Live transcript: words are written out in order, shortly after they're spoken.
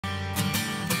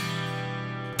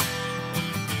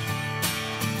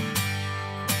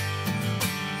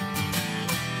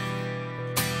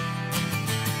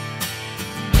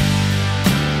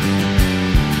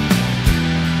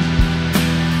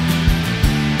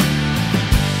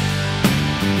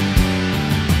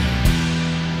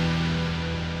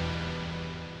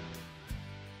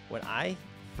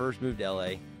first moved to LA,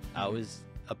 I was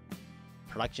a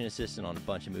production assistant on a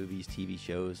bunch of movies, TV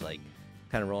shows, like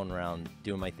kind of rolling around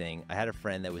doing my thing. I had a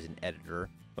friend that was an editor.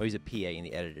 Well, he's a PA in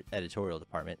the editorial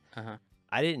department.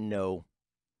 I didn't know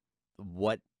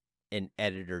what an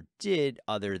editor did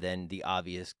other than the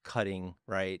obvious cutting,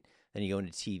 right? Then you go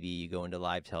into TV, you go into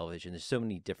live television. There's so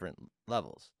many different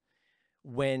levels.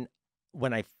 When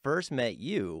I first met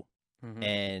you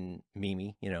and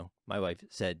Mimi, you know, my wife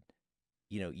said,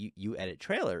 you know, you edit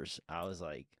trailers. I was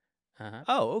like,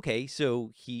 oh, okay.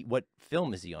 So what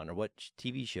film is he on, or what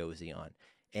TV show is he on?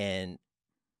 And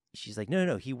she's like,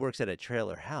 no, he works at a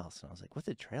trailer house. And I was like, what's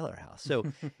a trailer house? So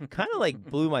kind of like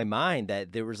blew my mind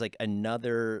that there was like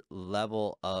another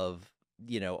level of,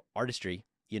 you know, artistry,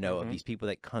 you know, of these people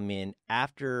that come in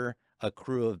after a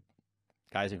crew of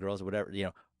guys and girls or whatever, you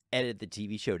know, edit the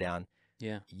TV show down.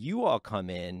 Yeah. You all come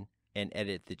in and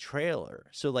edit the trailer.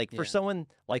 So like for someone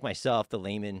like myself, the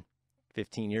layman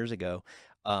 15 years ago,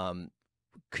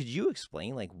 could you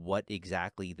explain like what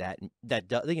exactly that you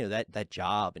know, that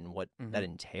job and what that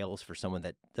entails for someone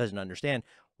that doesn't understand?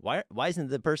 Why isn't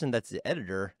the person that's the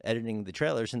editor editing the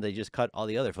trailers and they just cut all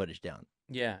the other footage down?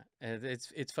 Yeah,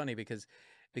 it's funny because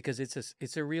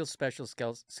it's a real special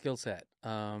skill set.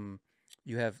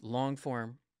 You have long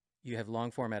form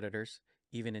editors,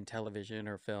 even in television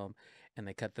or film, and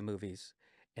they cut the movies.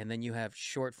 And then you have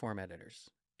short form editors,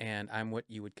 and I'm what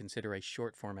you would consider a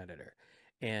short form editor.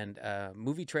 And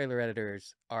movie trailer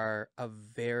editors are a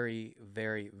very,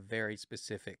 very, very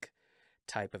specific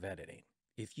type of editing.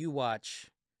 If you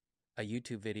watch a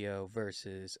YouTube video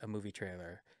versus a movie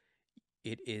trailer,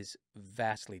 it is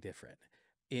vastly different.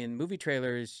 In movie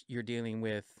trailers, you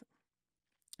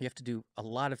have to do a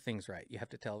lot of things right. You have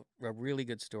to tell a really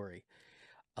good story.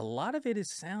 A lot of it is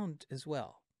sound as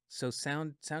well. So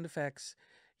sound effects,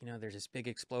 you know, there's this big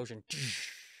explosion,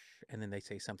 and then they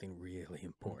say something really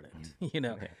important, you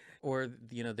know, or,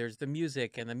 you know, there's the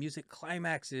music, and the music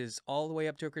climaxes all the way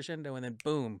up to a crescendo, and then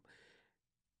boom,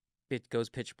 it goes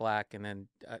pitch black, and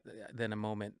then a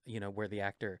moment, you know, where the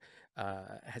actor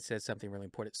has said something really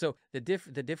important. So the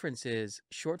difference is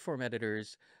short form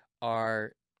editors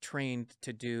are trained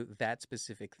to do that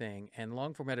specific thing, and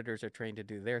long form editors are trained to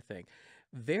do their thing.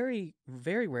 Very,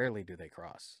 very rarely do they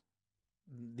cross.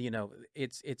 You know,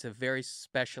 it's a very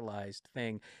specialized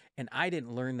thing, and I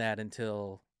didn't learn that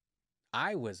until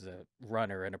I was a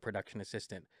runner and a production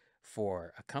assistant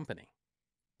for a company.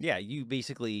 Yeah, you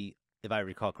basically, if I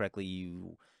recall correctly,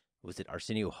 was it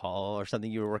Arsenio Hall or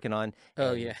something you were working on?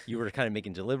 Oh, yeah. You were kind of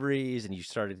making deliveries, and you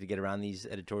started to get around these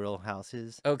editorial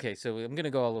houses. Okay, so I'm gonna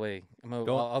go all the way.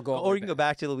 I'll go. Or you can go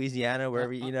back to Louisiana,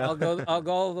 wherever you know. I'll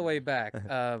go all the way back.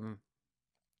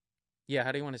 Yeah,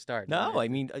 how do you want to start? No, I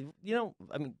mean, you know,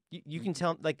 I mean, you can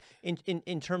tell, like,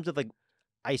 in terms of, like,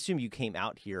 I assume you came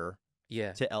out here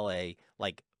to LA,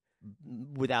 like,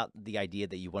 without the idea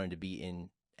that you wanted to be in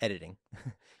editing.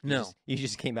 You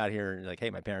just came out here and like,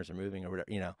 hey, my parents are moving or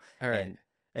whatever, you know. All right.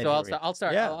 So I'll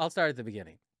start. I'll start at the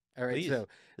beginning. All right. Please.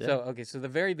 So the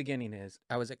very beginning is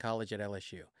I was at college at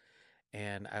LSU,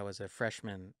 and I was a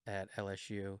freshman at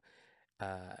LSU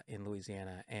in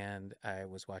Louisiana, and I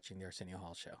was watching the Arsenio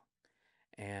Hall show.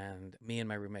 And me and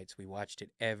my roommates, we watched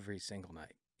it every single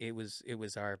night. It was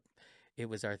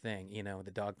our thing, you know,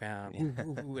 the dog pound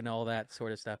and all that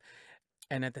sort of stuff.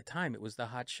 And at the time, it was the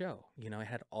hot show. You know, it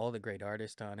had all the great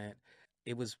artists on it.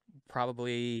 It was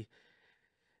probably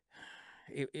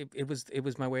it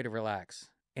was my way to relax.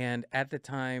 And at the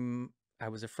time, I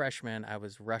was a freshman. I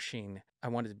was rushing. I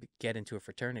wanted to get into a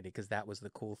fraternity because that was the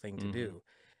cool thing to do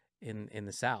in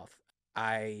the South.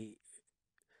 I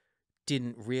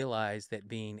didn't realize that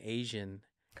being Asian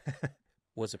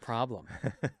was a problem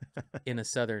in a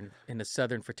southern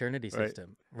fraternity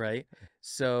system, right?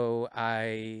 So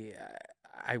I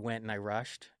went and I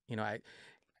rushed. You know, I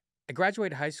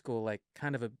graduated high school like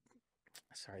kind of a.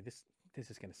 Sorry, this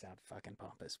is gonna sound fucking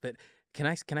pompous, but can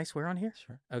I swear on here?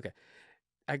 Sure. Okay.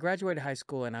 I graduated high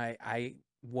school and I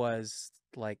was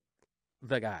like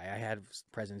the guy. I had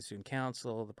president of student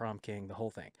council, the prom king, the whole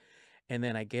thing. And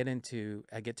then I get to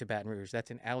Baton Rouge.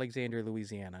 That's in Alexandria,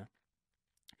 Louisiana.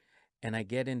 And I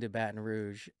get into Baton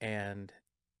Rouge and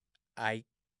I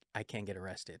can't get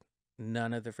arrested.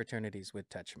 None of the fraternities would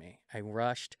touch me. I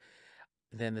rushed.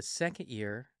 Then the second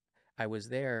year I was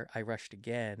there, I rushed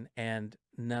again, and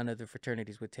none of the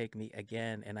fraternities would take me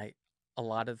again. And a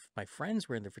lot of my friends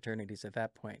were in the fraternities at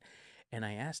that point. And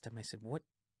I asked them, I said,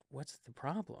 what's the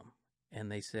problem? And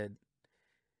they said,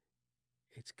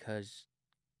 it's because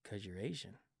you're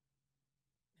Asian.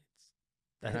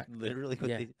 That's literally what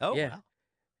they... Oh, wow.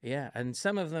 Yeah, and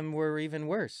some of them were even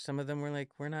worse. Some of them were like,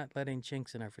 we're not letting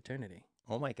chinks in our fraternity.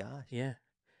 Oh, my gosh. Yeah.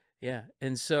 Yeah.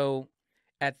 And so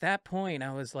at that point,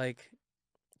 I was like,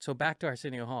 so back to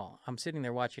Arsenio Hall. I'm sitting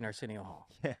there watching Arsenio Hall,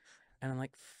 Yeah. and I'm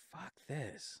like, fuck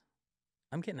this.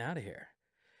 I'm getting out of here.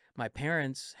 My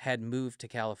parents had moved to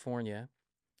California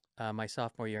my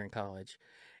sophomore year in college,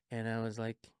 and I was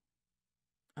like,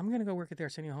 I'm going to go work at the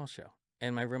Arsenio Hall show.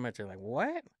 And my roommates are like,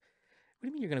 what? What do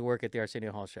you mean you're going to work at the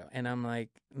Arsenio Hall show? And I'm like,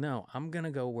 no, I'm going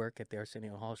to go work at the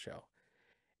Arsenio Hall show.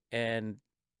 And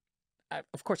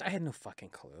of course, I had no fucking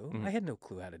clue. Mhm. I had no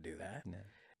clue how to do that. No.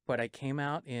 But I came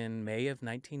out in May of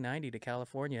 1990 to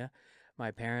California.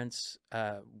 My parents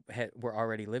were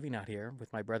already living out here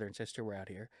with my brother and sister were out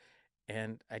here.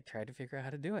 And I tried to figure out how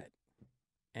to do it.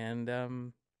 And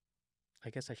I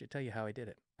guess I should tell you how I did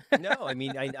it. No, I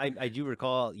mean, I do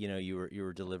recall, you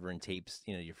were delivering tapes,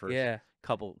 your first Yeah.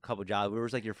 couple jobs. Where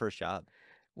was like your first job?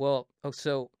 Well,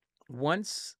 so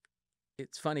once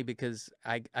it's funny because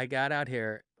I got out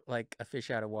here like a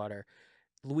fish out of water.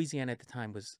 Louisiana at the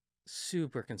time was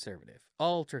super conservative,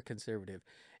 ultra conservative,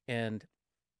 and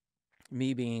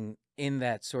me being in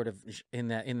that sort of in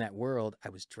that world, I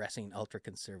was dressing ultra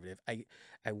conservative. I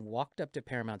walked up to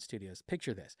Paramount Studios.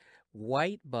 Picture this: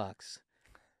 white bucks,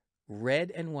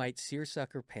 red and white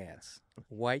seersucker pants,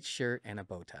 white shirt, and a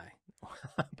bow tie.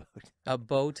 A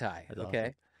bow tie. That's Okay.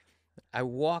 awesome. I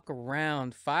walk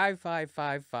around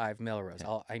 5555 Melrose.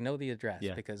 Okay. I know the address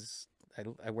Yeah. because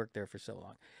I worked there for so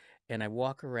long. And I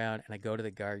walk around and I go to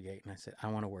the guard gate and I said, I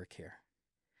want to work here.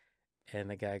 And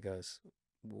the guy goes,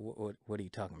 what are you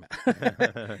talking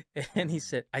about? And I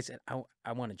said,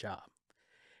 I want a job.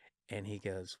 And he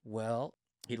goes, well,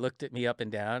 he looked at me up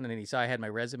and down and he saw I had my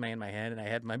resume in my hand and I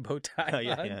had my bow tie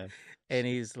on. Yeah. And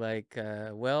he's like,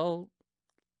 well,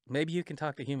 maybe you can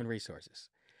talk to human resources.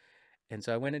 And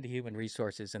so I went into human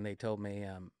resources and they told me,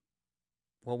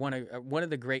 well, one of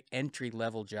the great entry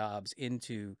level jobs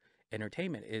into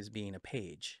entertainment is being a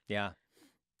page. Yeah.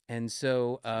 And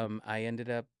so I ended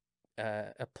up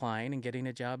applying and getting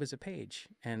a job as a page.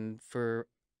 And for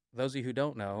those of you who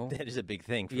don't know, That is a big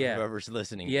thing for Yeah. whoever's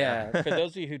listening. yeah, for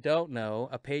those of you who don't know,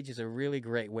 a page is a really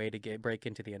great way to break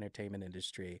into the entertainment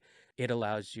industry. It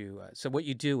allows you. So what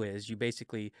you do is you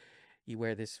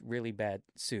wear this really bad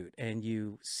suit and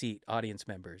you seat audience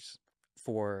members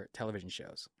for television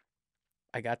shows.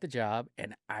 I got the job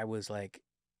and I was like,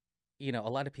 a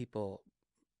lot of people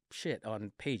shit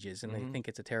on pages and they Mhm. think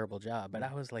it's a terrible job, but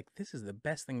I was like, this is the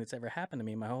best thing that's ever happened to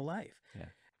me in my whole life. Yeah.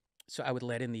 So I would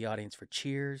let in the audience for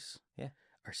Cheers, Yeah.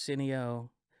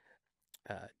 Arsenio,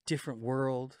 Different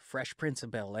World, Fresh Prince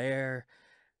of Bel-Air.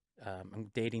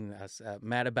 I'm dating us,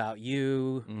 Mad About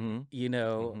You,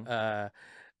 Mhm.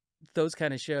 those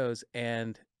kind of shows.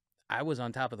 And I was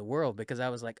on top of the world because I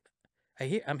was like,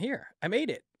 I'm here. I made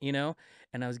it,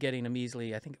 and I was getting a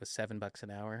measly, I think it was $7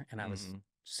 an hour. And I was Mhm.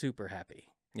 super happy.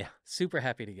 Yeah. Super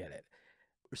happy to get it.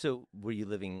 So were you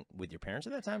living with your parents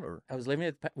at that time, or? I was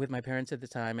living with my parents at the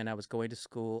time and I was going to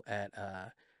school at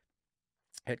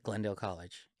Glendale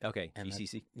College. Okay. And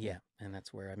GCC. yeah. And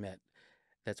that's where I met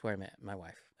my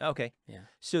wife. Okay. Yeah.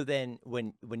 So then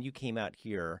when you came out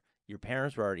here, your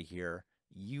parents were already here.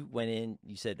 You went in,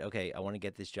 you said, okay, I want to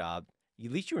get this job. At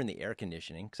least you were in the air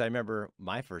conditioning. Because I remember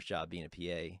my first job being a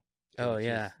PA. Oh, which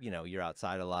yeah. is, you're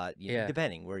outside a lot, Yeah.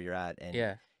 depending where you're at. And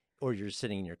Yeah. or you're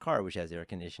sitting in your car, which has air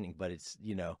conditioning, but it's,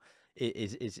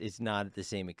 it's not the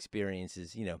same experience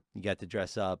as, you got to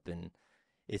dress up and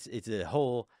it's a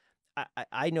whole,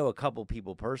 I know a couple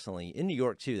people personally in New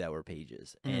York too that were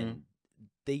pages, and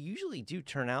they usually do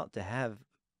turn out to have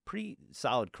pretty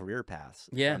solid career paths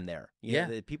Yeah. from there. Yeah.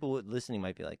 The people listening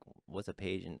might be like, what's a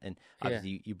page? And Yeah.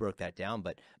 obviously you broke that down,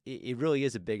 but it really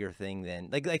is a bigger thing than,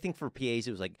 like, I think for PAs,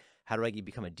 it was like, how do I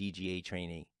become a DGA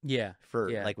trainee? Yeah. For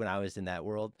Yeah. like when I was in that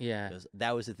world, Yeah.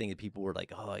 that was the thing that people were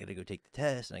like, oh, I got to go take the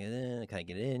test. And I get in, can I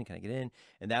get in? Can I get in?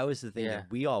 And that was the thing Yeah.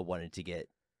 that we all wanted to get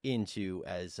into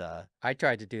as I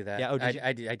tried to do that. Yeah, oh, did you?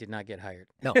 I did not get hired.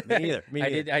 No, me neither. Me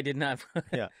neither. I did not.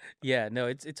 Yeah. Yeah, no,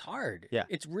 it's hard. Yeah.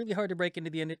 It's really hard to break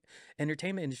into the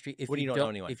entertainment industry if When you you don't know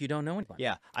anyone. If you don't know anyone.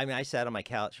 Yeah. I mean, I sat on my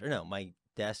couch, or no, my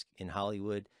desk in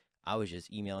Hollywood. I was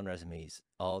just emailing resumes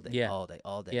all day, Yeah. all day,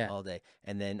 all day, Yeah. all day.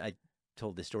 And then I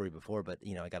told this story before, but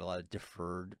I got a lot of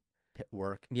deferred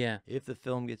work. Yeah. If the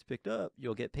film gets picked up,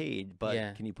 you'll get paid, but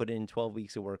Yeah. can you put in 12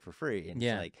 weeks of work for free? And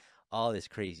Yeah. it's like all this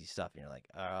crazy stuff. And you're like,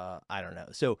 I don't know.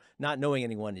 So not knowing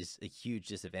anyone is a huge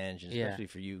disadvantage, and Yeah. especially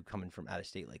for you coming from out of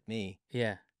state like me.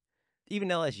 Yeah. Even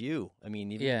LSU. I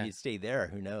mean, even Yeah. if you stay there,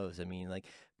 who knows? I mean, like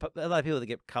a lot of people that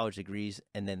get college degrees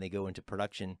and then they go into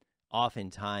production,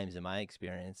 oftentimes, in my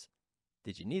experience,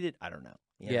 did you need it? I don't know.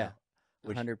 Yeah.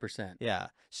 Which, 100%. yeah.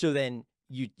 So then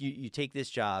you take this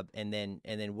job, and then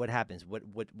what happens? What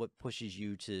pushes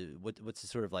you to what's the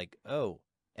sort of like, oh,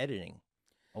 editing?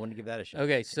 I want to give that a shot.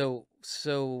 Okay,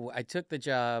 so I took the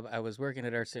job. I was working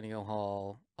at Arsenio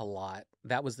Hall a lot.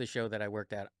 That was the show that I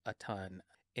worked at a ton.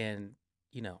 And,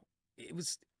 you know, it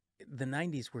was the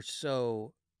 90s were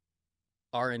so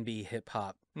R&B hip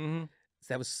hop. Mm-hmm.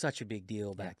 That was such a big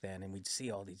deal back then, and we'd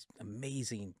see all these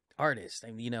amazing artists.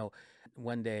 And, you know,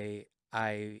 one day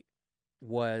I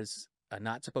was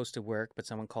not supposed to work, but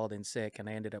someone called in sick, and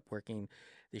I ended up working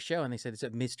the show, and they said it's a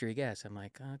mystery guest. I'm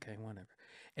like, okay, whatever.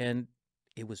 And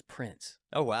it was Prince.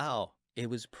 Oh, wow. It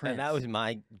was Prince. And that was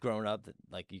my growing up.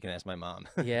 Like, you can ask my mom.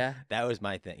 Yeah. That was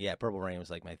my thing. Yeah, Purple Rain was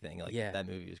like my thing. Like, Yeah. that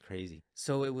movie was crazy.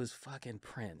 So it was fucking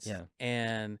Prince. Yeah.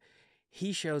 And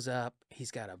he shows up.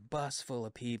 He's got a bus full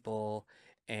of people,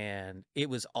 and it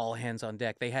was all hands on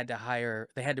deck. They had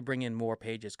to bring in more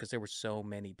pages because there were so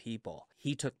many people.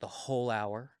 He took the whole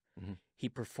hour. Mm-hmm. He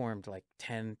performed like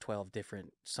 10, 12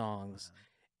 different songs.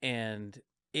 And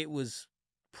it was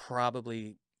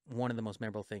probably one of the most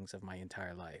memorable things of my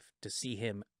entire life to see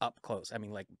him up close. I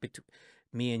mean, like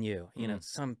me and you, you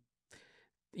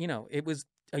know, it was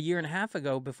a year and a half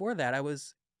ago. Before that, I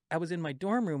was in my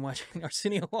dorm room watching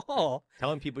Arsenio Hall.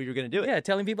 Telling people you're going to do it. Yeah,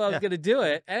 telling people I was going to do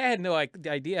it. And I had no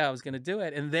idea I was going to do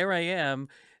it. And there I am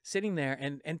sitting there,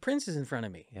 and Prince is in front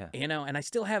of me. Yeah. You know, and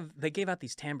they gave out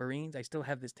these tambourines. I still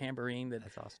have this tambourine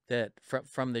That's awesome. that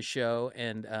from the show.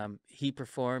 And he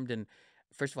performed. And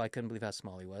first of all, I couldn't believe how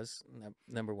small he was,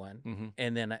 number one. Mm-hmm.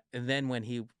 And then when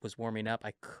he was warming up,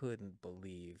 I couldn't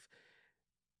believe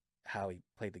how he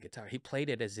played the guitar. He played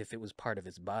it as if it was part of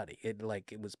his body. It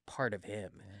was part of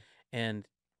him. Yeah. And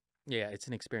yeah, it's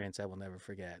an experience I will never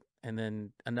forget. And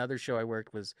then another show I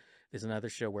worked there's another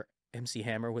show where MC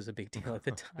Hammer was a big deal at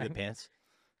the time. With the pants?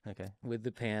 Okay. With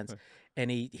the pants. And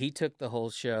he took the whole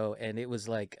show, and it was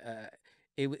like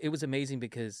it was amazing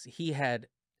because he had,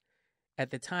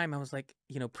 at the time I was like,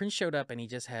 you know, Prince showed up and he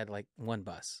just had like one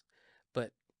bus.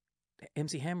 But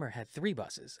MC Hammer had 3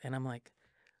 buses, and I'm like,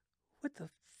 what the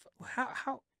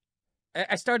how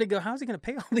I started to go, how's he going to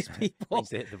pay all these people?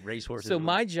 The racehorses. So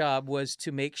my job was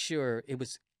to make sure it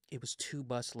was 2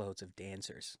 busloads of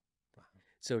dancers. Wow.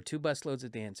 So 2 busloads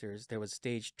of dancers. There was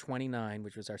stage 29,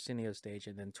 which was Arsenio's stage,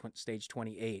 and then stage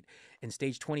 28. And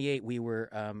stage 28, we were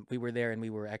there, and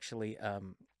we were actually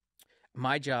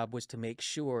my job was to make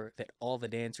sure that all the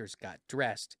dancers got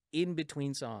dressed in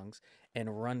between songs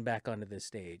and run back onto the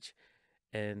stage.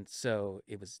 And so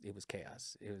it was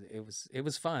chaos. It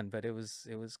was fun, but it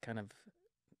was kind of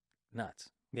nuts.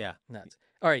 Yeah, nuts.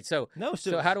 All right, so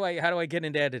how do I get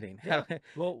into editing? Yeah.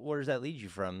 Well, where does that lead you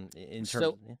from in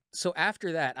terms? So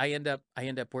after that, I end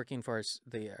up working for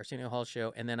the Arsenio Hall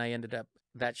show, and then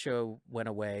that show went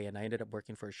away, and I ended up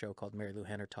working for a show called Mary Lou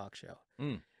Henner Talk Show.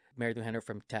 Mary Lou Henner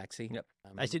from Taxi. Yep.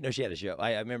 I didn't know she had a show.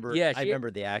 I remember. Yeah, I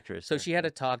remember the actress. So she had a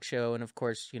talk show, and of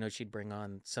course, you know, she'd bring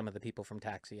on some of the people from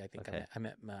Taxi. I think I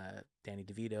met Danny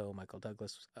DeVito, Michael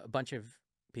Douglas, a bunch of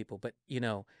people. But you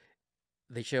know,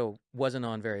 the show wasn't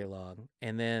on very long,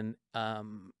 and then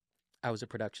I was a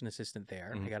production assistant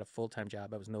there. I got a full-time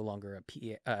job. I was no longer a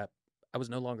PA. I was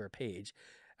no longer a page.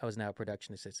 I was now a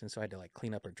production assistant. So I had to like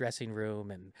clean up her dressing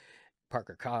room and park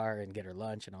her car and get her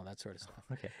lunch and all that sort of stuff.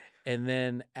 Okay. And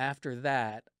then after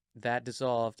that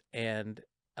dissolved, and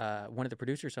one of the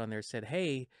producers on there said,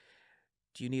 "Hey,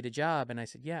 do you need a job?" And I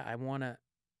said, "Yeah, I want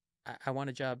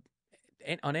a job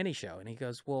on any show." And he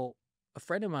goes, "Well, a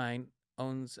friend of mine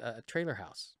owns a trailer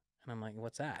house." And I'm like,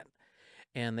 "What's that?"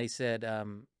 And they said,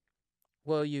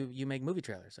 "Well, you make movie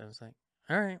trailers." I was like,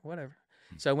 "All right, whatever."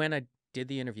 So I went, I did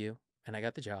the interview, and I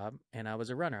got the job, and I was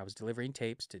a runner. I was delivering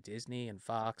tapes to Disney and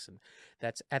Fox, and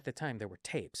that's, at the time, there were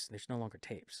tapes. There's no longer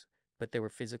tapes, but there were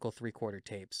physical 3/4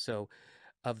 tapes. So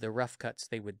of the rough cuts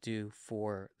they would do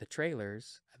for the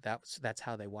trailers, that's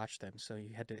how they watched them. So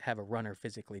you had to have a runner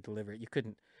physically deliver it. You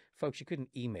couldn't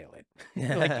email it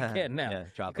like you can now.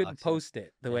 Yeah, you couldn't post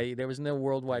it the way, there was no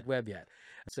World Wide Web yet.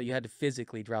 So you had to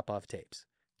physically drop off tapes.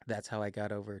 That's how I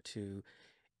got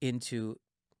into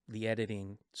the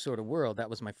editing sort of world. That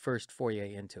was my first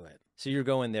foray into it. So you're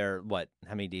going there, what,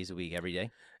 how many days a week? Every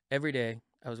day? Every day.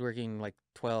 I was working like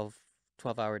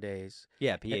 12-hour days.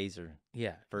 Yeah, PAs are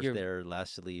first there,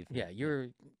 last to leave. Yeah,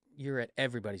 you're at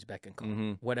everybody's beck and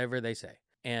call, whatever they say.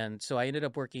 And so I ended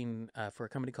up working for a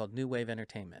company called New Wave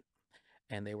Entertainment,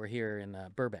 and they were here in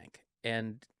Burbank.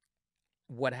 And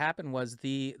what happened was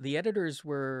the editors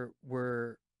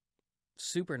were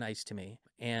super nice to me,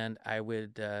 and I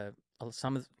would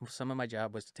some of my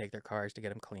job was to take their cars to get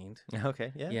them cleaned.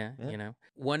 Okay. Yeah. Yeah, Yeah. you know.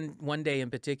 One day in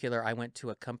particular, I went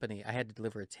to a company. I had to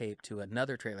deliver a tape to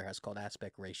another trailer house called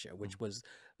Aspect Ratio, which was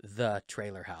the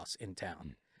trailer house in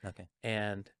town. Okay.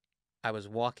 And I was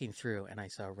walking through, and I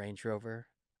saw Range Rover,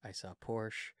 I saw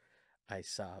Porsche, I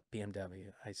saw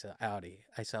BMW, I saw Audi,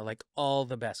 I saw like all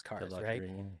the best The cars, right?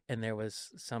 luxury. Yeah. And there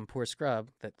was some poor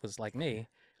scrub that was like me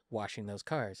washing those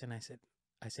cars. And I said,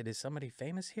 is somebody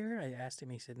famous here? I asked him.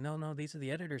 He said, no, no, these are the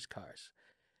editor's cars.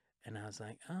 And I was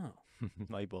like, oh.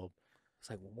 Light bulb. It's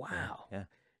like, Yeah. wow, Yeah.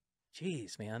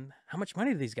 geez, man, how much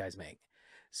money do these guys make?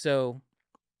 So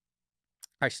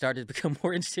I started to become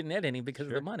more interested in editing because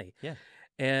of the Sure. money. Yeah.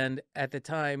 And at the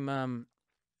time,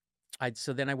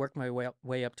 so then I worked my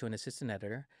way up to an assistant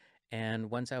editor.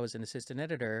 And once I was an assistant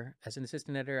editor,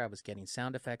 I was getting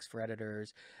sound effects for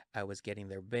editors. I was getting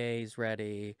their bays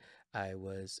ready. I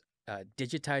was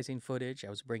digitizing footage. I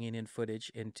was bringing in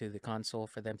footage into the console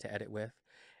for them to edit with,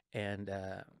 and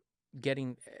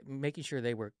making sure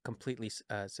they were completely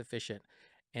sufficient.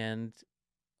 And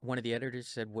one of the editors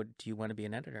said, "What do you want to be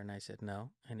an editor?" And I said,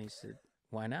 "No." And he said,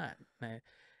 "Why not?"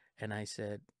 And I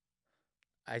said,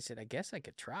 "I guess I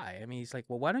could try." I mean, he's like,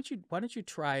 "Well, why don't you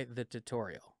try the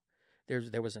tutorial?"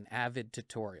 There was an Avid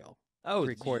tutorial. Oh,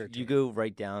 Three-quarter you tape. go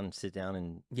right down, sit down,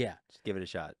 and Yeah. just give it a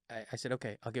shot. I said,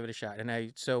 okay, I'll give it a shot.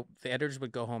 And so the editors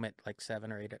would go home at like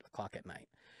 7 or 8 o'clock at night.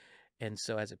 And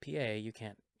so as a PA,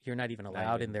 you're not even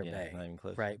allowed in their bay. Not even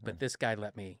close. Right. But this guy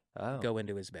let me go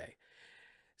into his bay.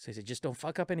 So he said, just don't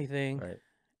fuck up anything. Right.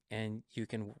 And you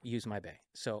can use my bay.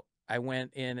 So I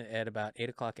went in at about 8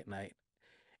 o'clock at night,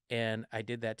 and I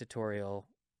did that tutorial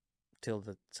till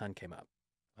the sun came up.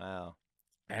 Wow.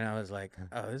 And I was like,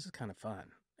 oh, this is kind of fun.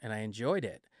 And I enjoyed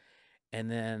it. And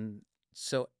then,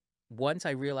 so once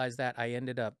I realized that, I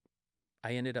ended up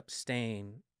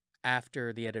staying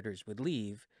after the editors would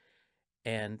leave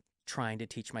and trying to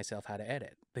teach myself how to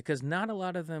edit, because not a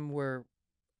lot of them were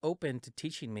open to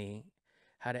teaching me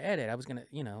how to edit. I was going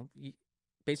to,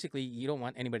 basically, you don't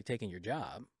want anybody taking your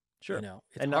job. Sure.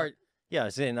 It's hard. Yeah,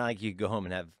 it's not like you go home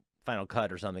and have Final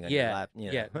Cut or something on your lap.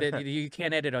 Yeah. You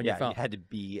can't edit on your phone. You had to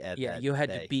be at that you had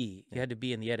bay. to be. You had to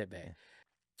be in the edit bay. Yeah.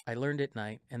 I learned at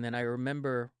night, and then I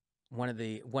remember one of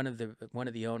the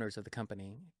owners of the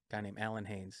company, a guy named Alan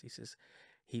Haynes.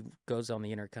 He goes on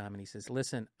the intercom and he says,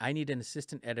 "Listen, I need an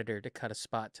assistant editor to cut a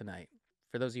spot tonight."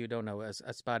 For those of you who don't know,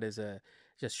 a spot is a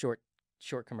just short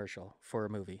commercial for a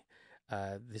movie.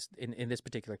 In this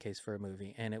particular case, for a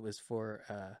movie, and it was for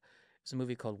it's a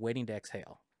movie called Waiting to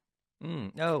Exhale.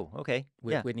 Oh, okay.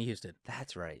 With Whitney Houston.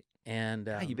 That's right. And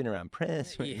you've been around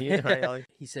Prince. Yeah. Right?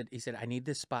 He said, I need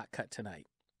this spot cut tonight.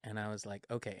 And I was like,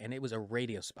 okay. And it was a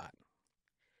radio spot.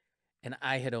 And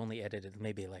I had only edited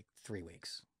maybe like 3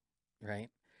 weeks, right?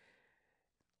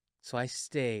 So I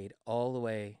stayed all the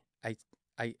way.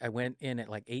 I went in at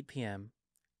like 8 p.m.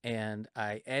 and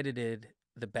I edited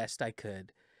the best I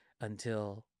could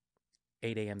until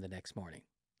 8 a.m. the next morning.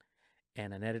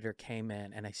 And an editor came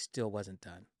in, and I still wasn't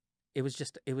done. It was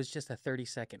just a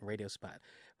 30-second radio spot.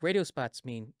 Radio spots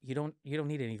mean you don't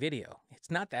need any video. It's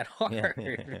not that hard.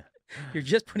 Yeah. You're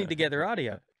just putting together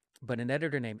audio. But an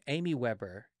editor named Amy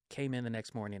Weber came in the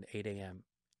next morning at 8 a.m.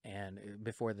 and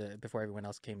before everyone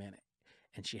else came in,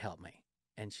 and she helped me.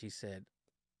 And she said,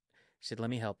 "Let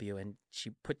me help you." And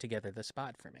she put together the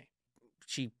spot for me.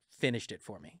 She finished it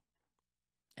for me.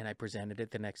 And I presented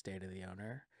it the next day to the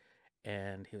owner,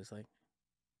 and he was like,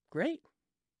 "Great."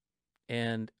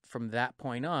 And from that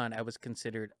point on, I was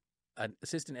considered an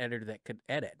assistant editor that could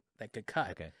edit, that could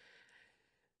cut. Okay.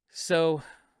 So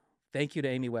thank you to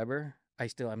Amy Weber. I'm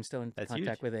still in That's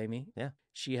contact huge. with Amy. Yeah.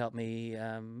 She helped me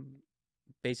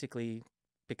basically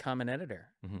become an editor.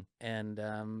 Mm-hmm.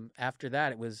 And after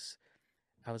that, I was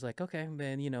like, okay,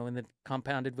 then, and then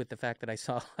compounded with the fact that I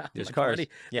saw those cars,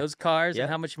 those cars and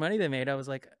how much money they made. I was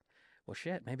like, well,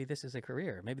 shit, maybe this is a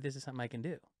career. Maybe this is something I can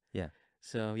do. Yeah.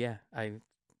 So yeah,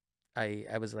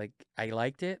 I was like, I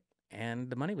liked it, and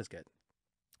the money was good.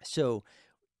 So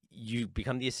you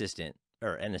become the assistant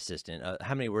or an assistant.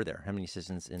 How many were there? How many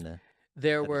assistants in the?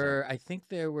 I think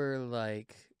there were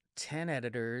like 10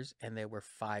 editors, and there were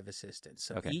 5 assistants.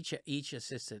 So each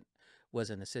assistant was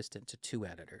an assistant to 2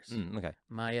 editors. Okay.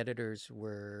 My editors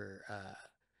were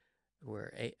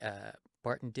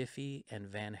Barton Diffie and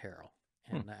Van Harrell,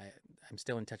 and I'm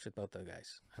still in touch with both those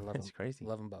guys. I love them. That's crazy.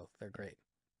 Love them both. They're great.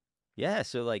 Yeah.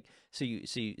 So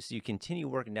you continue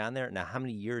working down there. Now, how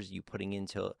many years are you putting in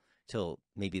till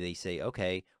maybe they say,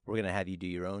 okay, we're gonna have you do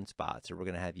your own spots, or we're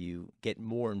gonna have you get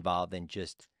more involved than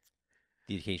just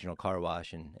the occasional car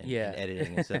wash and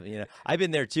editing and stuff. I've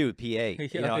been there too, PA.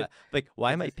 Like,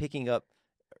 why am I picking up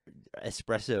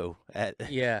espresso at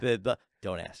Yeah. the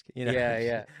don't ask, you know. Yeah,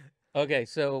 yeah. Okay,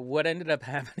 so what ended up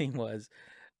happening was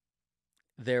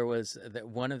there was that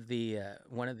one of the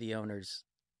owners.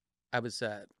 I was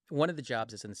one of the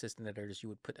jobs as an assistant editor is you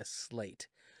would put a slate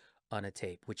on a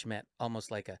tape, which meant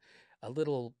almost like a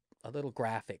little a little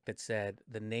graphic that said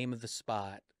the name of the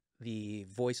spot, the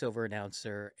voiceover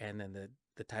announcer, and then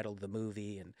the title of the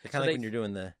movie. And Kind so of like they, when you're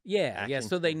doing the yeah, action.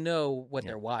 so they know what Yeah.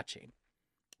 they're watching.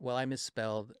 Well, I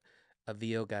misspelled a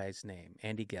VO guy's name,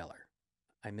 Andy Geller.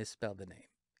 I misspelled the name,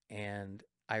 and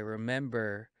I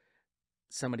remember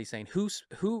somebody saying, who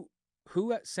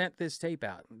sent this tape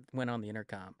out?" And went on the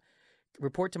intercom.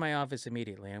 Report to my office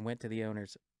immediately. I went to the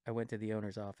owner's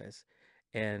office,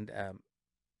 and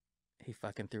he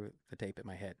fucking threw the tape at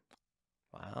my head.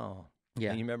 Wow.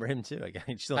 Yeah, And you remember him too?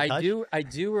 You still in I touch? do. I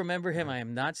do remember him. I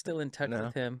am not still in touch No.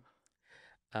 with him.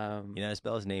 You know how to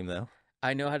spell his name though.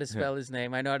 I know how to spell his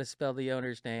name. I know how to spell the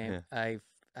owner's name. Yeah.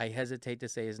 I hesitate to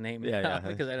say his name Yeah, now yeah.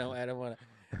 because I don't want to.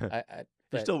 You're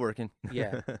But still working.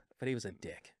 yeah, but he was a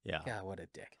dick. Yeah. God, what a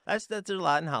dick. That's a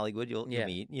lot in Hollywood. You'll Yeah.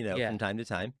 meet, you know, Yeah. from time to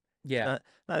time. Yeah.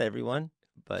 Not everyone,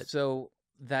 but So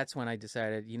that's when I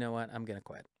decided, you know what, I'm gonna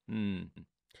quit.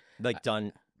 like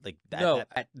done like that. No,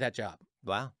 that job.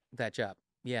 Wow. That job.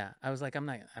 Yeah, I was like,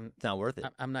 It's not worth it.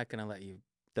 I'm not gonna let you.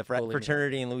 The bully me.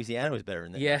 fraternity in Louisiana was better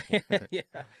than that. Yeah, yeah.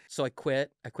 So I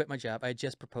quit. I quit my job. I had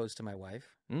just proposed to my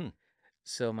wife.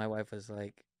 So my wife was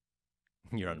like,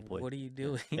 You're unemployed. "What are you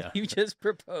doing? Yeah. You just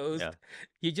proposed. Yeah.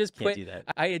 You just Can't quit." do that.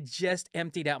 I had just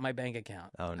emptied out my bank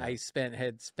account. Oh no. I had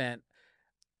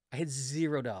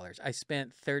 $0. I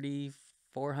spent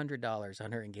 $3,400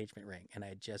 on her engagement ring, and I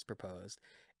had just proposed,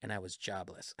 and I was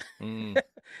jobless. and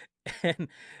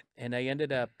I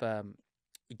ended up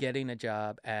getting a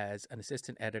job as an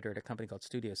assistant editor at a company called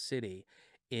Studio City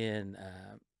in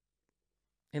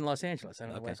Los Angeles. I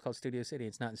don't know why it's called Studio City.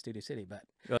 It's not in Studio City, but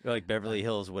like Beverly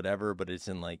Hills, whatever, but it's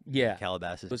in like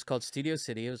Calabasas. It was called Studio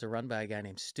City. It was run by a guy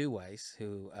named Stu Weiss,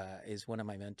 who is one of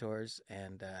my mentors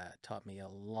and taught me a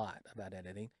lot about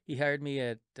editing. He hired me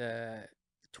at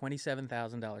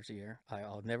 $27,000 a year.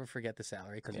 I'll never forget the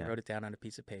salary because he wrote it down on a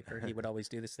piece of paper. He would always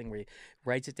do this thing where he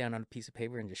writes it down on a piece of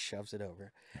paper and just shoves it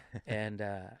over. And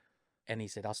he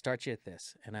said, "I'll start you at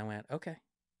this." And I went, "Okay,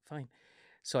 fine."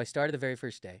 So I started the very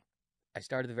first day. And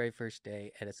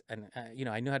you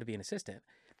know, I knew how to be an assistant.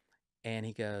 And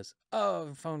he goes,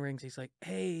 "Oh," phone rings. He's like,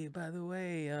 "Hey, by the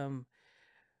way,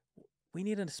 we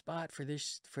need a spot for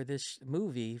this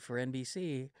movie for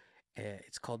NBC.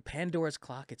 It's called Pandora's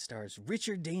Clock. It stars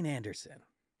Richard Dean Anderson."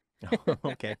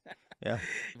 Okay. Yeah.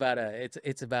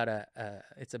 It's about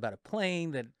a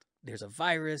plane that there's a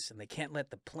virus and they can't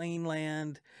let the plane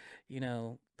land, you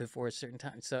know, before a certain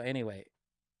time. So anyway,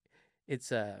 it's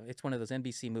one of those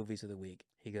NBC movies of the week.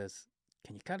 He goes,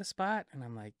 "Can you cut a spot?" And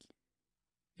I'm like,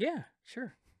 "Yeah,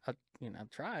 sure. I'll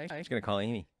try." I'm just gonna call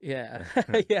Amy. Yeah,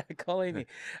 yeah, call Amy.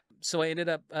 So I ended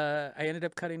up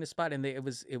cutting the spot, and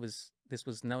this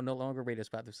was no longer a radio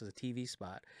spot. This was a TV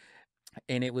spot,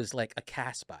 and it was like a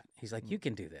cast spot. He's like, "You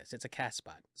can do this. It's a cast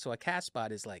spot." So a cast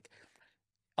spot is like,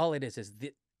 all it is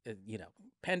the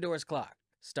Pandora's Clock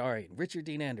starring Richard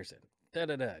Dean Anderson. Da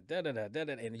da da da da da da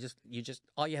da, and you just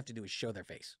all you have to do is show their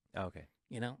face. Okay.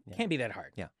 Yeah. Can't be that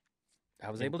hard. Yeah.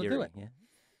 I was able to do it. Yeah.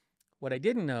 What I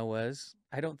didn't know was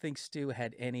I don't think Stu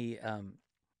had any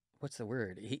what's the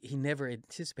word? He never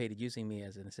anticipated using me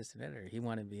as an assistant editor. He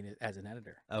wanted me as an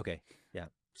editor. Okay. Yeah.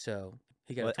 So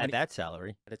he got at that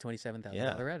salary, a $27,000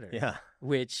 editor. Yeah.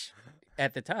 Which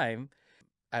at the time,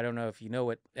 I don't know if you know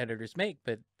what editors make,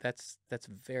 but that's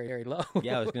very, very low.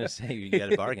 Yeah, I was gonna say you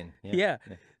got a bargain. Yeah.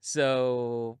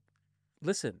 So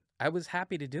listen, I was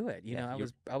happy to do it. You Yeah, know,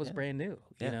 I was brand new,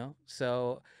 you know.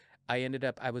 So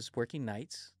I was working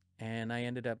nights, and I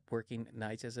ended up working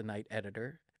nights as a night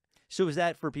editor. So is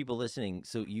that for people listening?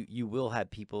 So you will have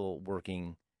people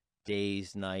working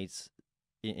days, nights,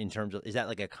 in terms of, is that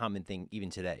like a common thing even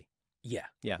today? Yeah.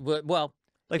 Yeah. Well,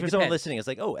 like for it someone depends. listening, it's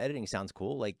like, oh, editing sounds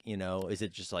cool. Like, you know, is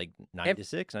it just like 9 to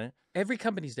 6? Every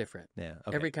company's different. Yeah.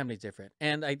 Okay. Every company's different.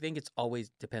 And I think it's always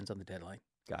depends on the deadline.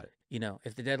 Got it. You know,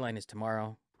 if the deadline is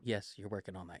tomorrow, yes, you're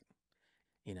working all night.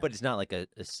 You know. But it's not like a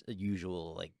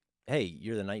usual, like, hey,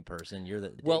 you're the night person. You're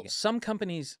the well, day some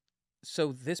companies.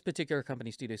 So this particular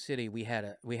company, Studio City, we had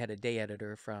a day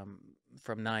editor from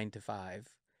 9 to 5,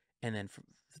 and then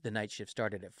the night shift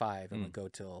started at 5 and would go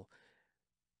till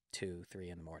 2, 3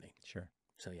 in the morning. Sure.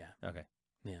 So yeah. Okay.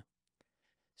 Yeah.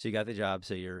 So you got the job.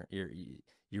 So you're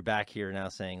back here now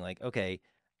saying like, okay,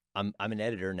 I'm an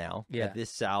editor now at this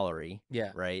salary.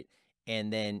 Yeah. Right.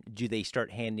 And then do they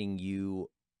start handing you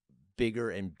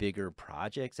bigger and bigger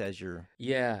projects as you're?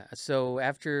 Yeah. So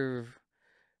after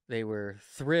they were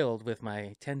thrilled with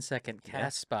my 10-second Yeah.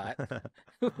 cast spot,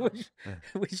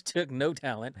 which took no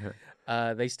talent.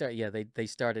 They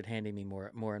started handing me more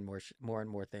and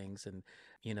more things, and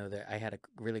I had a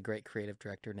really great creative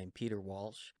director named Peter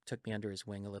Walsh. Took me under his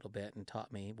wing a little bit and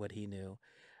taught me what he knew,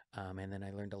 and then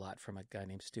I learned a lot from a guy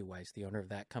named Stu Weiss, the owner of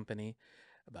that company,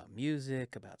 about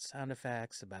music, about sound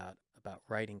effects, about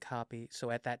writing copy.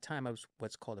 So at that time, I was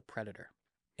what's called a predator,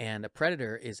 and a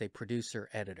predator is a producer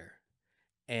editor.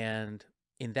 And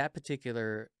in that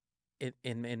particular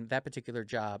in that particular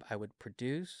job, I would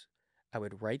produce, I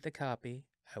would write the copy,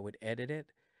 I would edit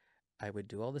it, I would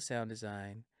do all the sound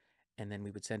design, and then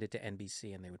we would send it to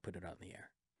NBC and they would put it on the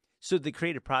air. So the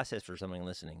creative process for someone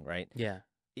listening, right? Yeah,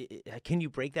 Can you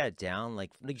break that down,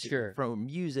 like sure. from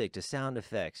music to sound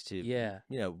effects to Yeah,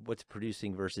 what's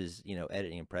producing versus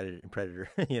editing and Predator,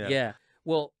 yeah.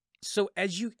 Well, so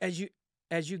as you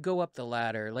go up the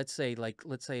ladder, let's say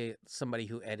somebody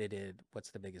who edited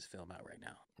what's the biggest film out right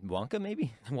now? Wonka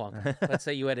maybe. Wonka. Let's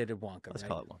say you edited Wonka, Let's right?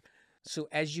 call it Wonka. So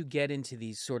as you get into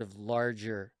these sort of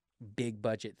larger, big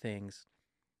budget things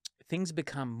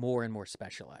become more and more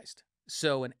specialized.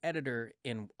 So an editor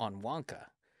on Wonka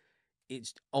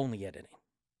is only editing.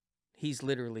 He's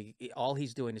literally all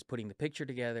he's doing is putting the picture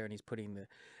together and he's putting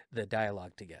the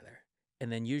dialogue together.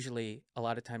 And then usually a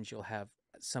lot of times you'll have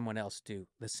someone else do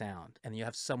the sound, and you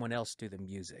have someone else do the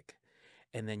music,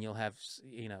 and then you'll have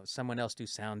someone else do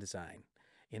sound design,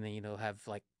 and then have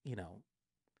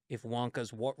if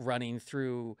Wonka's running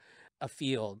through a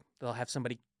field, they'll have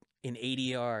somebody in 80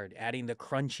 yard adding the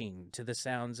crunching to the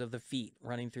sounds of the feet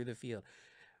running through the field.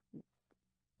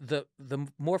 The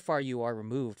more far you are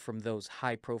removed from those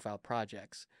high profile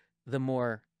projects, the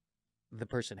more the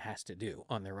person has to do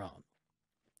on their own.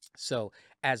 So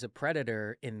as a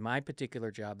predator, in my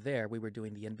particular job there, we were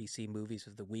doing the NBC movies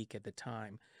of the week at the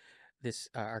time,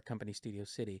 our company, Studio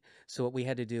City. So what we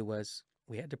had to do was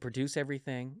we had to produce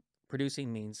everything.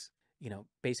 Producing means,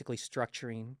 basically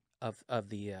structuring of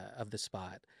the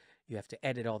spot. You have to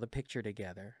edit all the picture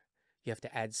together. You have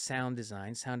to add sound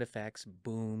design, sound effects,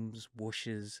 booms,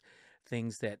 whooshes,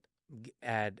 things that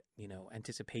add,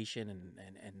 anticipation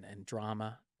and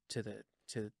drama to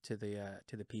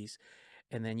the piece.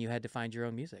 And then you had to find your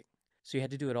own music. So you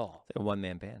had to do it all. It's like a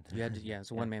one-man band. You had to, yeah,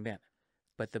 it's a one-man band.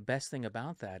 But the best thing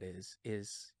about that is,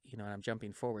 and I'm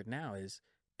jumping forward now, is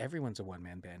everyone's a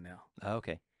one-man band now. Oh,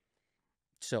 okay.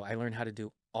 So I learned how to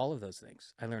do all of those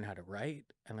things. I learned how to write.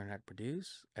 I learned how to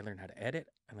produce. I learned how to edit.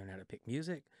 I learned how to pick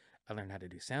music. I learned how to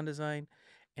do sound design.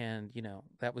 And,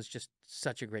 that was just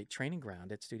such a great training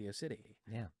ground at Studio City.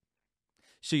 Yeah.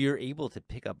 So you're able to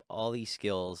pick up all these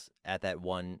skills at that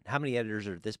one. How many editors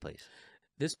are at this place?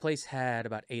 This place had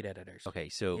about 8 editors. Okay,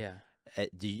 so yeah.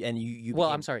 you Well,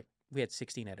 became... I'm sorry. We had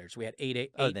 16 editors. We had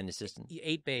eight then assistants.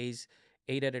 8 bays,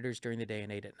 8 editors during the day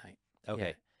and 8 at night.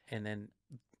 Okay. Yeah.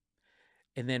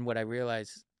 And then what I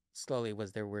realized slowly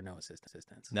was there were no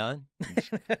assistants. None?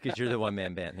 Because you're the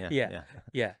one-man band.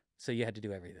 Yeah. So you had to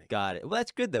do everything. Got it. Well,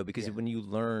 that's good, though, because when you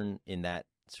learn in that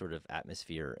sort of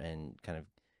atmosphere and kind of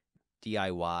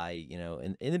DIY,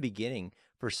 in the beginning,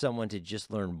 for someone to just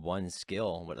learn one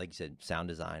skill, like you said, sound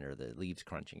design or the leaves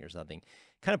crunching or something,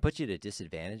 kind of puts you at a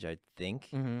disadvantage, I think,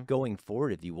 going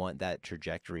forward if you want that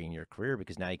trajectory in your career,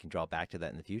 because now you can draw back to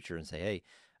that in the future and say, hey,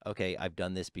 okay, I've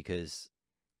done this because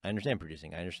I understand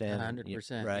producing. I understand.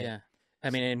 100%. Right? Yeah. I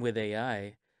mean, and with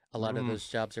AI, a lot of those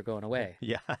jobs are going away.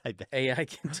 Yeah, I bet. AI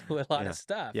can do a lot of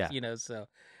stuff, Yeah. So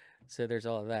there's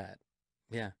all of that.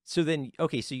 Yeah. So then,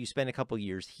 okay, so you spend a couple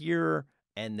years here,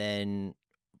 and then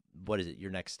what is it?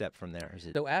 Your next step from there? Is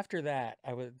it? So after that,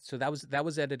 that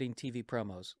was editing TV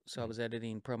promos. So I was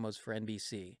editing promos for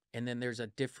NBC, and then there's a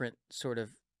different sort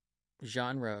of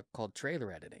genre called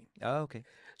trailer editing. Oh, okay.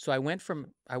 So I went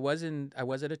from I was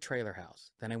at a trailer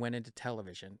house, then I went into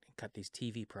television and cut these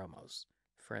TV promos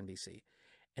for NBC,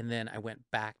 and then I went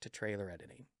back to trailer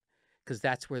editing because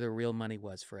that's where the real money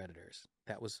was for editors.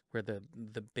 That was where the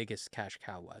biggest cash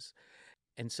cow was.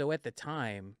 And so at the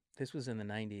time, this was in the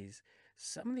 90s,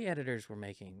 some of the editors were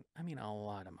making, a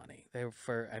lot of money. They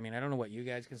were I don't know what you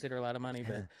guys consider a lot of money,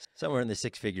 but somewhere in the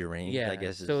 6-figure range, I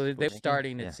guess. So they're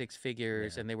starting at 6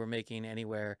 figures, and they were making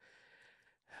anywhere.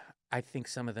 I think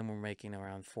some of them were making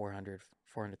around $400,000.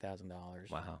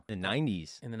 Wow. In the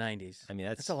 90s. In the 90s.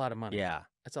 That's a lot of money. Yeah.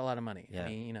 That's a lot of money. Yeah.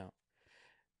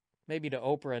 Maybe to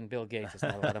Oprah and Bill Gates, it's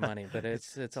not a lot of money, but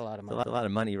it's a lot of money. It's a lot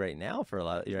of money right now for a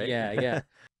lot, right? Yeah.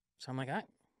 So I'm like, I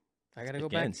got to go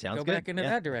back into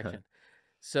that direction.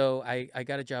 So I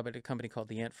got a job at a company called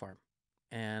The Ant Farm,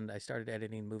 and I started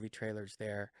editing movie trailers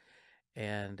there,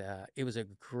 and it was a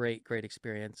great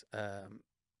experience.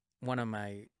 One of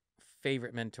my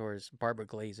favorite mentors, Barbara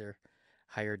Glazer,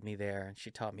 hired me there, and she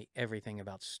taught me everything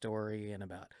about story and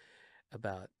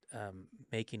about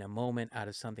making a moment out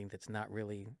of something that's not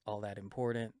really all that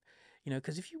important. You know,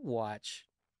 because if you watch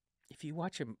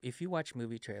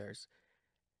movie trailers,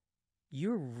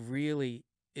 you're really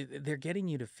they're getting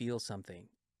you to feel something,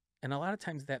 and a lot of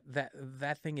times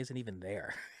that thing isn't even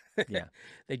there. Yeah.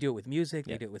 They do it with music,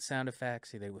 they Yeah. do it with sound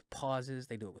effects, they do it with pauses,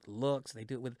 they do it with looks, they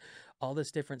do it with all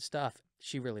this different stuff.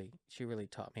 She really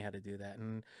taught me how to do that.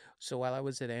 And so while I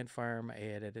was at Ant Farm, I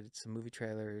edited some movie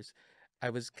trailers.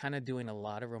 I was kind of doing a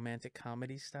lot of romantic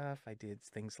comedy stuff. I did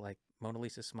things like Mona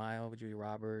Lisa Smile with Julia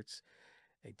Roberts.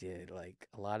 I did like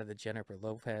a lot of the Jennifer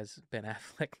Lopez, Ben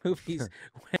Affleck movies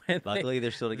when Luckily, they're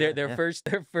still their together. their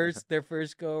Yeah.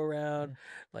 first go around,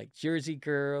 like Jersey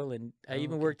Girl, and I Oh,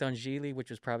 even okay. worked on Geely, which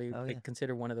was probably Oh, yeah.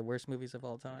 considered one of the worst movies of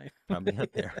all time. Probably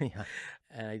up there. Yeah.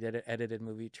 And I edited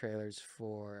movie trailers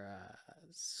for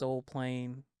Soul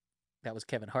Plane. That was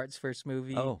Kevin Hart's first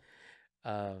movie. Oh,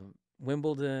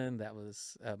 Wimbledon. That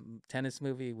was a tennis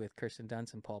movie with Kirsten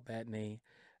Dunst and Paul Bettany.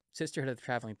 Sisterhood of the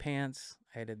Traveling Pants.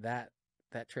 I did that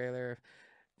trailer.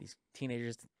 These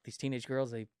teenage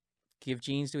girls, they give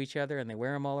jeans to each other and they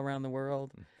wear them all around the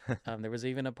world. There was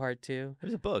even a part 2.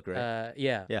 there's a book, right?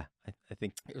 Yeah, Yeah, I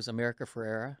think. it was America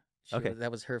Ferrera. Okay.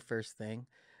 That was her first thing.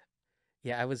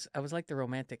 Yeah, I was like the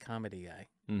romantic comedy guy.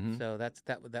 Mm-hmm. So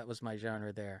that was my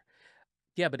genre there.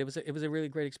 Yeah, but it was a really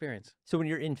great experience. So when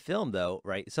you're in film, though,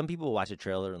 right? Some people watch a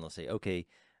trailer and they'll say, "Okay,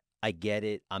 I get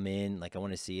it. I'm in. Like, I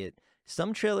want to see it."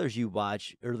 Some trailers you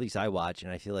watch, or at least I watch,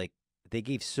 and I feel like they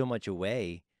gave so much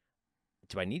away.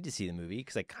 Do I need to see the movie?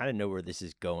 Because I kind of know where this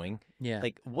is going. Yeah.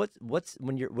 Like, what's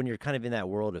when you're kind of in that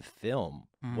world of film?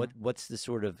 Mhm. What's the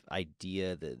sort of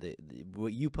idea the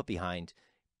what you put behind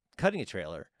cutting a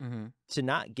trailer Mm-hmm. to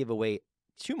not give away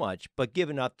too much, but give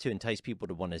enough to entice people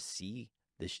to want to see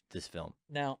this film?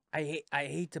 Now, I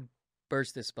hate to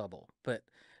burst this bubble, but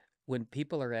when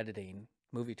people are editing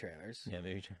movie trailers, Yeah,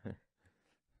 maybe.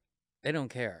 they don't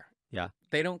care. Yeah.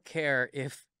 They don't care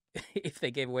if if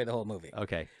they gave away the whole movie.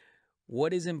 Okay.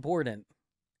 What is important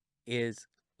is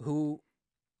who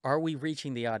are we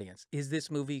reaching the audience? Is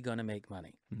this movie going to make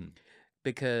money? Mhm.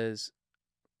 Because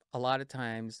a lot of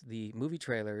times the movie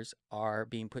trailers are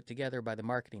being put together by the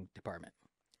marketing department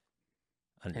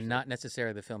Understood. and not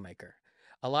necessarily the filmmaker.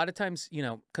 A lot of times, you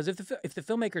know, because if the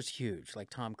filmmaker's huge, like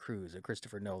Tom Cruise or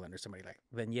Christopher Nolan or somebody like,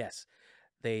 then yes,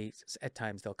 at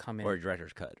times they'll come in. Or a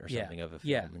director's cut or something of a film.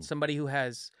 Yeah, and- somebody who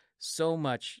has so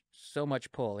much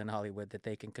pull in Hollywood that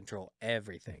they can control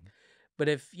everything. But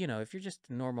if you're just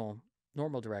a normal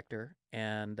director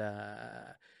and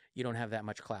you don't have that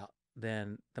much clout,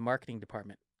 then the marketing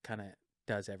department kind of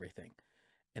does everything,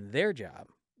 and their job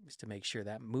is to make sure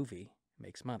that movie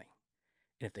makes money.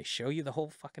 And if they show you the whole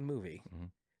fucking movie,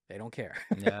 Mhm. they don't care.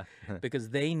 Yeah. Because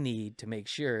they need to make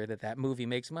sure that movie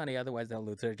makes money, otherwise they'll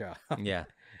lose their job. Yeah.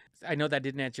 I know that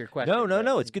didn't answer your question.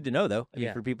 No. It's good to know, though. I mean,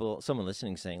 Yeah. for someone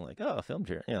listening saying like, "Oh, a film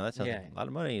trailer, that sounds like Yeah. a lot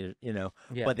of money," Yeah.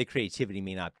 But the creativity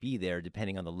may not be there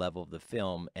depending on the level of the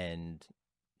film and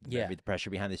Yeah. maybe the pressure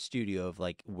behind the studio of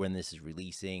like when this is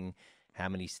releasing, how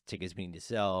many tickets we need to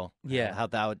sell, Yeah. how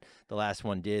the last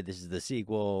one did. This is the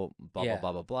sequel, blah Yeah.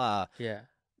 blah blah blah blah. Yeah.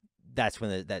 That's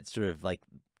when that sort of like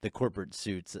the corporate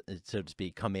suits, so to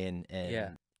speak, come in and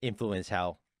Yeah. influence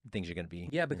how things are going to be.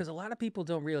 Yeah, because a lot of people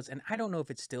don't realize, and I don't know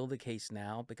if it's still the case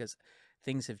now because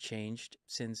things have changed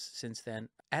since then.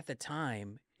 At the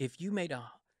time, if you made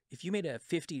a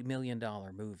 $50 million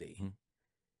movie, Mhm.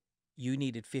 you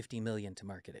needed 50 million to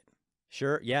market it.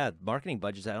 Sure. Yeah. Marketing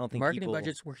budgets. I don't think Marketing people...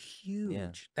 budgets were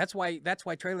huge. That's why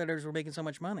trailers were making so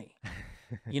much money.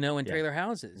 In Yeah. trailer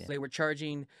houses, Yeah. they were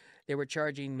charging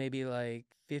maybe like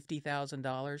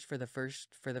 $50,000 for the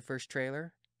first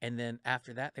trailer, and then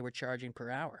after that they were charging per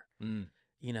hour. Mm.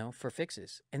 For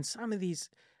fixes. And some of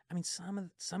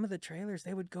the trailers,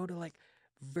 they would go to like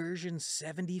version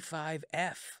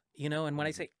 75F, and when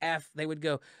I say F, they would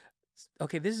go,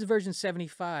 okay, this is version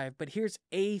 75, but here's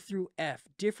A through F,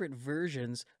 different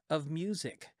versions of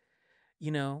music,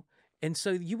 and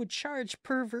so you would charge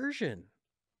per version,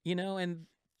 and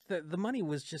the money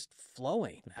was just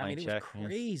flowing. I mean, it was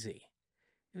crazy.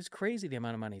 It was crazy the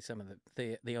amount of money some of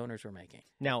the owners were making.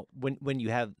 Now, when you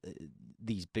have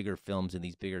these bigger films and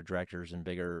these bigger directors and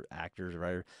bigger actors,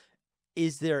 right?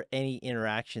 Is there any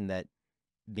interaction that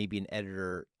maybe an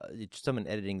editor, someone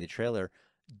editing the trailer,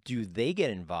 do they get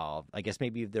involved? I guess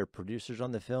maybe if they're producers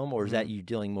on the film, or is that you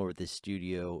dealing more with the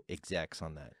studio execs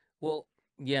on that? Well,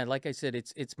 yeah, like I said,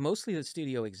 it's mostly the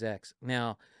studio execs.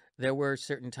 Now, there were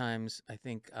certain times, I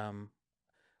think,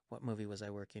 what movie was I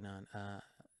working on?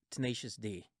 Tenacious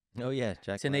D. Oh yeah, Jack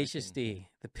Black. Tenacious D,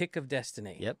 The Pick of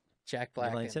Destiny. Yep. Jack New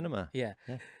Black Line and Cinema. yeah,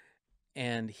 Yeah.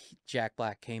 and Jack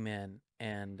Black came in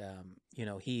and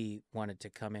he wanted to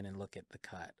come in and look at the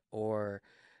cut. Or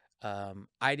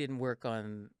I didn't work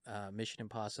on Mission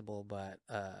Impossible, but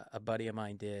a buddy of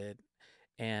mine did,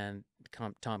 and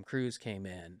Tom Cruise came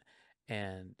in,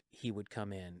 and he would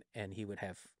come in and he would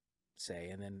have say.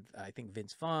 And then I think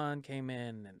Vince Vaughn came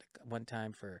in and one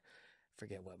time for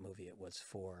forget what movie it was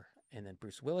for, and then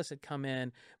Bruce Willis had come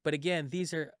in. But again,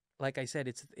 these are, like I said,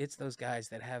 it's those guys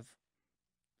that have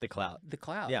The Cloud. the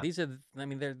cloud. Yeah. These are, I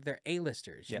mean, they're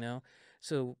A-listers, you Yeah. know.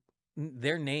 So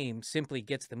their name simply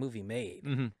gets the movie made,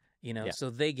 Mm-hmm. you know. Yeah. So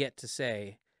they get to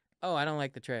say, "Oh, I don't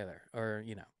like the trailer," or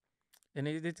and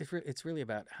it's really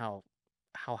about how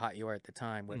hot you are at the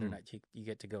time, whether or Mhm. not you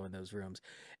get to go in those rooms.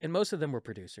 And most of them were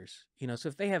producers, you know. So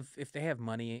if they have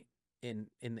money in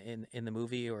the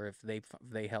movie, or if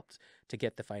they helped to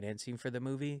get the financing for the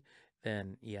movie,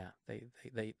 then yeah, they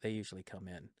usually come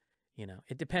in. You know,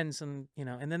 it depends on,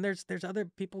 and then there's other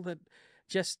people that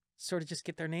just sort of just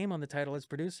get their name on the title as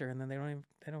producer, and then they don't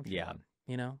show Yeah. up,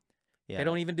 you know. They Yeah.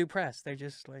 don't even do press. They're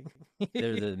just like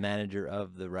They're the manager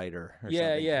of the writer or yeah,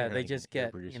 something. yeah. They're They like just they're a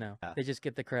get, producer. Yeah. they just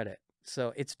get the credit.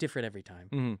 So it's different every time.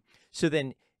 Mhm. So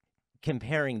then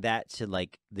comparing that to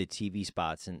like the TV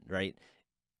spots and right,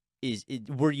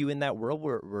 were you in that world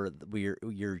where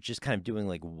you're just kind of doing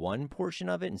like one portion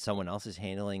of it and someone else is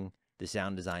handling the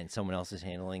sound design, someone else is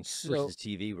handling So versus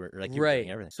TV where like you're doing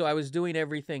everything? So I was doing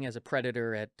everything as a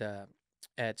Predator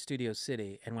at Studio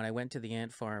City, and when I went to the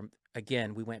Ant Farm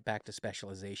again, we went back to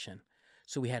specialization.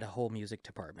 So we had a whole music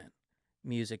department,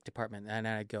 and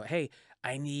I'd go, hey,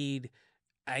 I need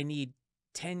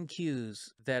 10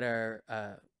 cues that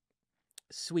are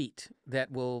sweet,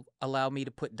 that will allow me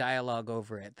to put dialogue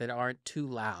over it, that aren't too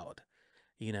loud,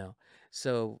 you know.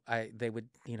 So they would,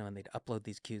 and they'd upload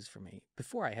these cues for me.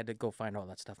 Before I had to go find all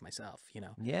that stuff myself, you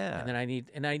know. Yeah. And then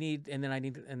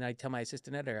I tell my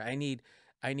assistant editor, I need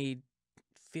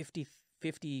 50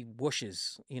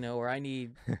 whooshes, or I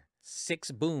need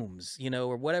 6 booms,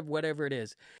 or whatever it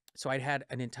is. So I'd had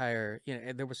an entire,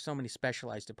 and there were so many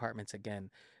specialized departments again,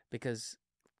 because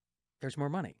there's more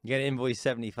money. You got to invoice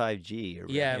 75G or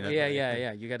Yeah, you know,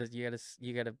 yeah. You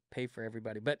gotta pay for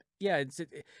everybody. But yeah,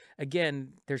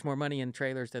 again, there's more money in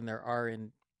trailers than there are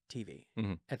in TV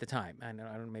Mhm. at the time. I don't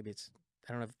know. Maybe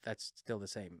I don't know if that's still the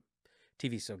same.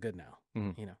 TV's so good now,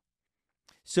 Mhm. you know.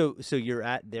 So you're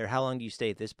at there. How long do you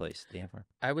stay at this place, the Ant Farm?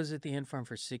 I was at the Ant Farm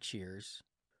for 6 years.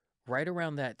 Right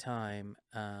around that time,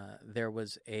 there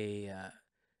was it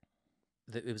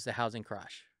was the housing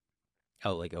crash.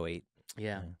 Oh, like 08.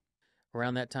 Yeah.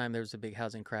 Around that time, there was a big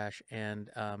housing crash, and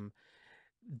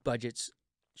budgets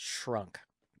shrunk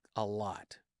a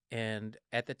lot. And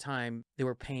at the time, they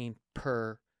were paying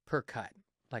per cut.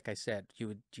 Like I said, you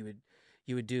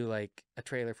would do like a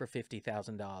trailer for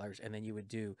 $50,000, and then you would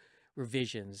do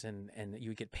revisions, and you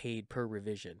would get paid per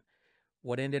revision.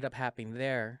 What ended up happening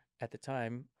there at the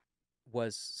time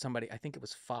was somebody, I think it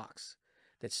was Fox,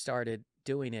 that started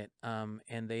doing it,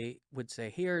 and they would say,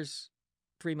 "Here's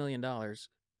 $3 million,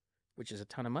 which is a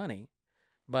ton of money,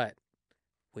 but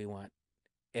we want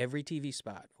every TV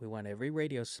spot, we want every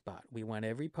radio spot, we want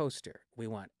every poster, we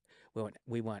want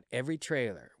every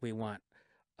trailer, we want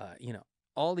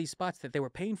all these spots that they were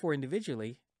paying for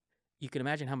individually." You can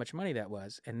imagine how much money that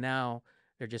was, and now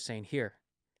they're just saying, "Here,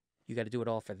 you got to do it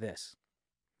all for this."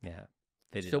 Yeah.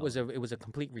 So it was a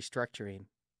complete restructuring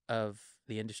of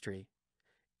the industry.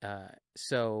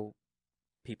 So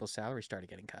people's salaries started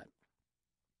getting cut.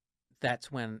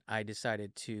 That's when I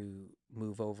decided to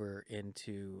move over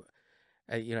into,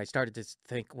 I started to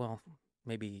think, well,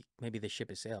 maybe the ship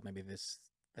has sailed. Maybe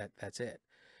that's it.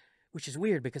 Which is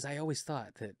weird, because I always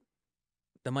thought that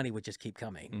the money would just keep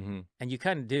coming. Mm-hmm. And you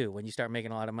kind of do when you start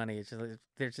making a lot of money. It's just,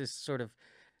 there's this sort of,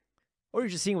 or you're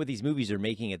just seeing what these movies are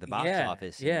making at the box Yeah,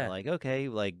 office. And yeah. you're like, okay,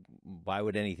 like why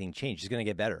would anything change? It's going to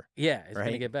get better. yeah, it's going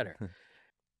to Right? get better.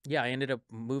 Yeah, I ended up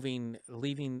leaving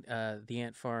the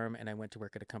Ant Farm, and I went to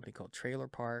work at a company called Trailer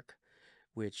Park,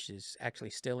 which is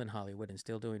actually still in Hollywood and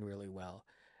still doing really well.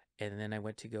 And then I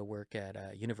went to go work at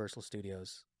Universal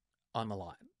Studios on the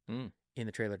lot Mm. in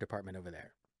the trailer department over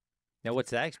there. Now,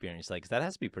 what's that experience like? 'Cause that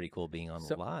has to be pretty cool being on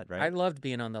So the lot, right? I loved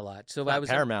being on the lot. So Not I was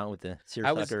Paramount with the Sears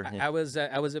I was Tucker. I was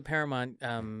I was at Paramount,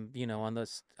 on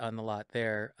the lot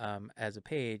there, as a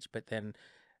page, but then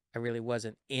I really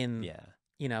wasn't in. Yeah.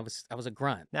 I was a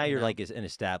grunt. Now you're like an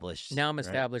established. Now I'm an right?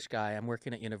 established guy. I'm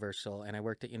working at Universal, and I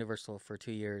worked at Universal for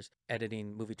 2 years,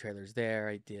 editing movie trailers there.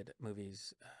 I did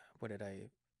movies. What did I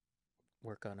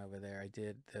work on over there? I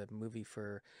did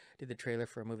the trailer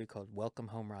for a movie called Welcome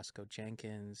Home, Roscoe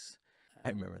Jenkins. I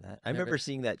remember that. I Remember? remember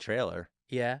seeing that trailer.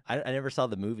 Yeah. I never saw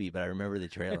the movie, but I remember the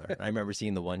trailer. I remember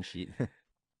seeing the one sheet.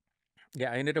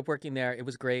 Yeah, I ended up working there. It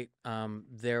was great.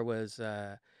 There was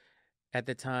at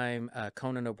the time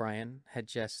Conan O'Brien had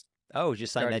just Oh,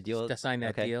 just signed that started deal. to sign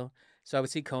that Okay. deal. So I would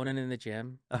see Conan in the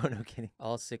gym, Oh, no kidding.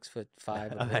 all 6'5" I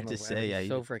of have him or to whatever. say, He's yeah,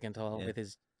 so freaking tall yeah, with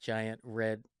his giant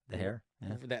red the hair.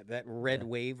 Yeah, that red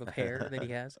wave of hair that he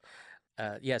yeah. has.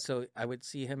 Yeah, so I would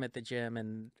see him at the gym,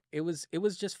 and it was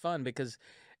just fun because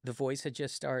The Voice had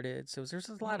just started. So there's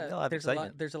a lot of They'll have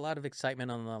excitement. there's a lot of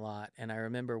excitement on the lot. And I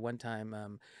remember one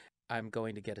time I'm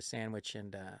going to get a sandwich,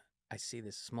 and I see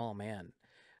this small man,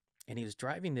 and he was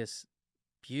driving this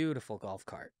beautiful golf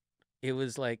cart. It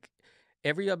was like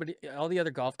all the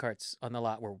other golf carts on the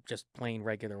lot were just plain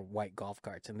regular white golf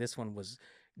carts, and this one was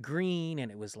green,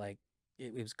 and it was like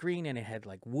it was green, and it had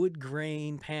like wood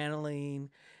grain paneling,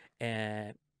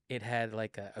 and it had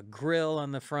like a grill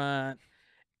on the front.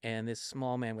 And this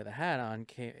small man with a hat on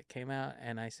came out,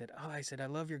 and I said, I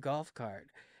love your golf cart.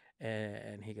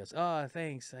 And he goes, oh,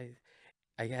 thanks.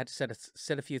 I had to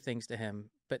said a few things to him,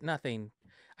 but nothing.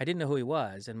 I didn't know who he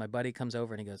was, and my buddy comes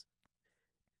over and he goes,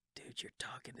 dude, you're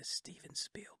talking to Steven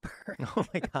Spielberg. Oh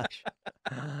my gosh.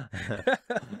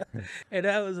 And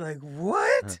I was like,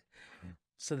 what?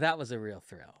 So that was a real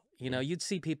thrill. You'd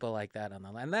see people like that on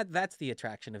the line. That's the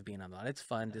attraction of being on the line. It's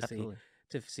fun to Absolutely.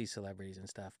 see celebrities and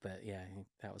stuff. But yeah,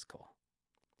 that was cool.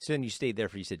 So then you stayed there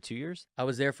for, you said 2 years? I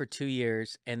was there for 2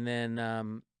 years, and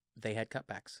then they had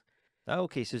cutbacks. Oh,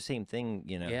 okay. So same thing,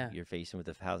 Yeah. you're facing with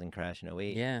the housing crash in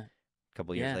 '08. Yeah. A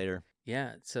couple years Yeah. later.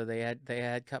 Yeah. So they had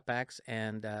cutbacks,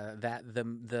 and that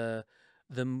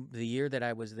the year that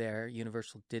I was there,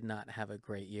 Universal did not have a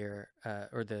great year.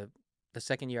 Or the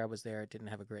second year I was there, it didn't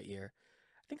have a great year.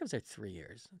 I think I was there 3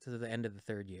 years to the end of the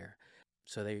third year.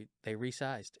 So they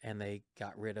resized, and they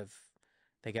got rid of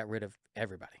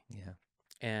everybody. Yeah.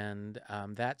 And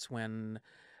that's when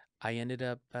I ended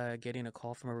up getting a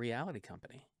call from a reality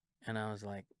company, and I was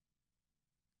like,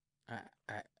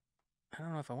 I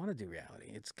don't know if I want to do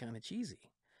reality. It's kind of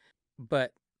cheesy,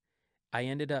 but I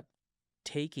ended up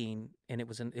taking, and it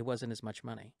wasn't as much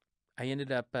money. I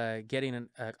ended up getting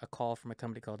a call from a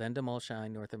company called Endemol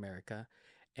Shine North America,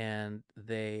 and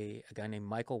a guy named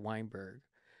Michael Weinberg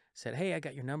said, "Hey, I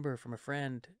got your number from a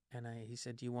friend," and he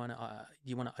said, "Do you want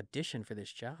to audition for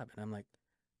this job?" And I'm like,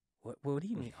 "What do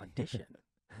you mean audition?"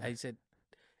 I said,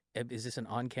 "Is this an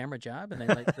on-camera job?" And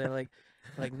they're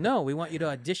like, "No, we want you to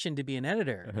audition to be an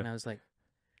editor." And I was like,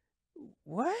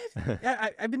 "What?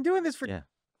 I've been doing this for Yeah.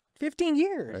 15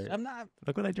 years. Right. I'm not."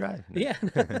 Look what I drive. No.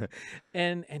 Yeah.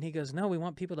 and he goes, "No, we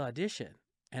want people to audition."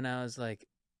 And I was like,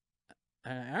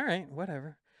 "All right,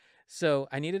 whatever." So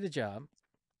I needed a job.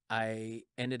 I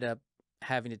ended up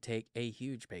having to take a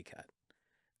huge pay cut,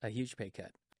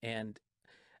 and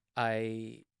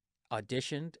I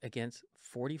auditioned against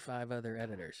 45 other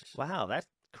editors. Wow, that's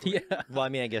cool. Yeah. Well, I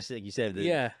mean, I guess like you said,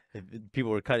 Yeah.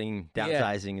 people were cutting,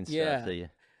 downsizing and stuff. Yeah.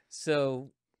 So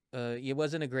So it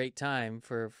wasn't a great time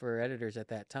for editors at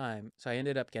that time. So I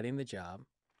ended up getting the job.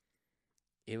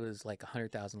 It was like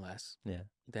 100,000 less yeah.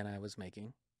 than I was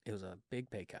making. It was a big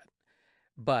pay cut.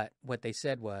 But what they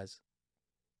said was,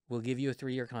 we'll give you a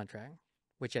 3-year contract,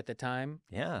 which at the time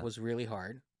Yeah. was really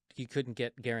hard. You couldn't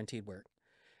get guaranteed work.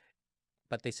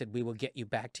 But they said, we will get you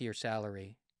back to your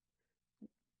salary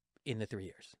in the 3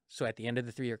 years. So at the end of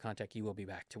the 3-year contract, you will be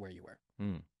back to where you were.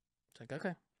 It's like,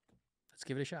 okay, let's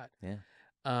give it a shot. Yeah.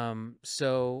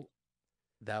 So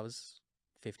that was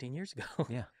 15 years ago.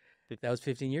 Yeah. That was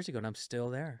 15 years ago, and I'm still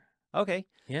there. Okay.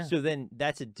 Yeah. So then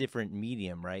that's a different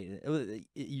medium, right?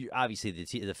 Obviously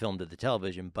the film to the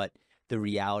television, but the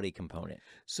reality component.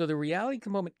 So the reality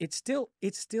component, it's still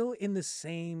in the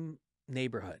same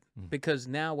neighborhood, because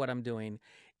now what I'm doing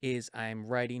is I'm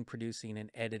writing, producing, and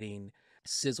editing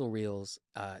sizzle reels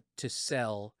to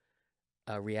sell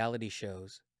reality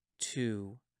shows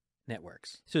to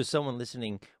networks. So someone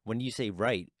listening, when you say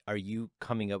write, are you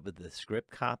coming up with the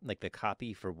script like the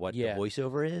copy for what the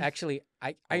voiceover is? Actually,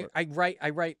 I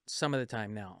write some of the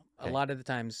time now. Okay. A lot of the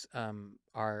times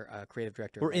our creative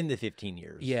director. We're in the 15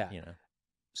 years. Yeah.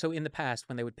 So in the past,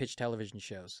 when they would pitch television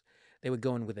shows, they would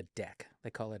go in with a deck. They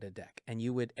call it a deck. And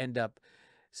you would end up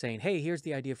saying, hey, here's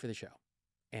the idea for the show.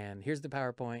 And here's the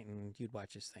PowerPoint, and you'd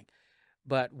watch this thing.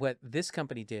 But what this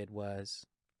company did was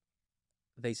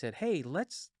they said, hey,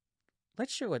 let's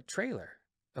show a trailer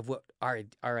of what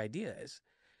our idea is.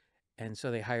 And so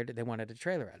they wanted a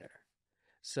trailer editor.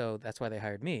 So that's why they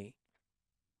hired me.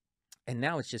 And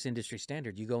now it's just industry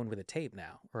standard. You go in with a tape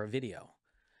now, or a video.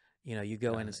 You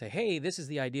go in and say, hey, this is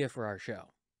the idea for our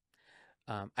show.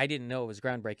 I didn't know it was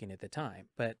groundbreaking at the time,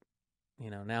 but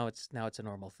Now it's a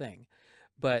normal thing.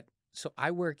 But so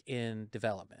I work in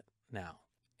development now,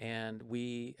 and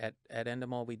we at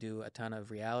Endemol we do a ton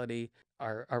of reality.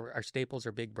 Our staples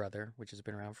are Big Brother, which has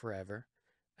been around forever.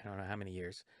 I don't know how many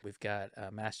years. We've got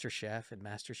Master Chef and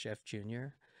Master Chef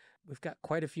Junior. We've got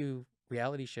quite a few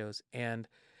reality shows, and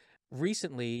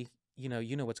recently, you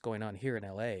know what's going on here in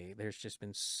LA. There's just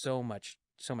been so much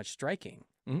striking.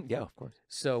 Yeah, of course.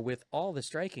 So with all the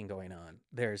striking going on,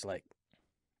 there's like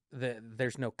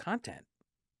there's no content.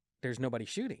 There's nobody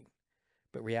shooting.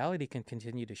 But reality can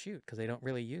continue to shoot because they don't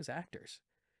really use actors.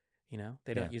 They don't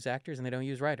Yeah. use actors and they don't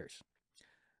use writers.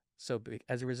 So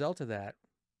as a result of that,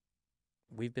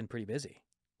 we've been pretty busy.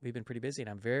 We've been pretty busy, and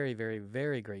I'm very, very,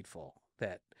 very grateful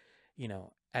that,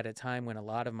 at a time when a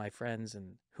lot of my friends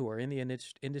and who are in the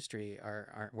industry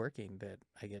aren't working, that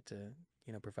I get to,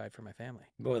 provide for my family.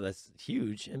 Boy, that's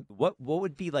huge. And what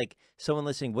would be like someone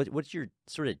listening? What's your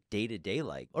sort of day to day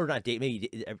like, or not day? Maybe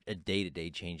a day to day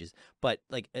changes, but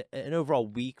like an overall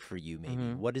week for you, maybe.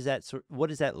 Mhm. What does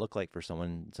that look like for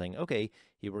someone saying, okay,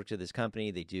 he works at this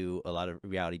company, they do a lot of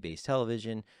reality based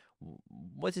television.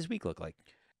 What's his week look like?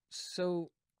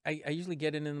 So I usually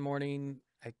get in the morning.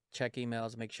 I check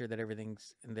emails, make sure that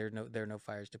everything's and there are no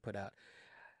fires to put out.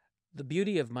 The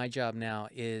beauty of my job now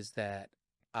is that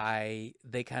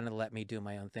they kind of let me do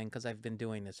my own thing because I've been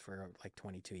doing this for like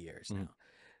 22 years Mhm. now.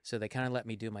 So they kind of let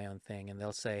me do my own thing, and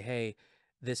they'll say, "Hey,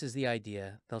 this is the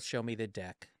idea." They'll show me the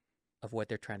deck of what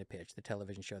they're trying to pitch, the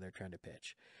television show they're trying to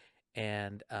pitch,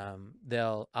 and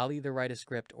I'll either write a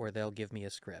script or they'll give me a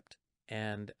script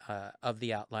and of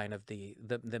the outline of the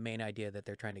main idea that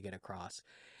they're trying to get across,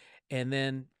 and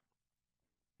then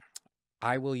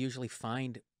I will usually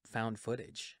find found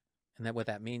footage. And that what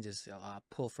that means is I'll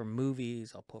pull from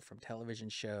movies, I'll pull from television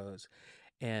shows,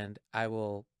 and I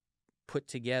will put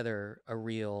together a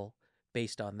reel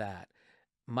based on that.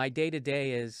 My day to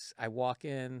day is I walk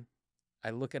in,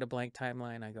 I look at a blank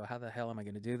timeline, I go, how the hell am I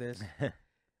going to do this?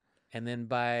 And then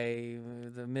by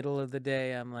the middle of the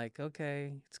day, I'm like,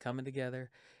 okay, it's coming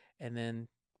together. And then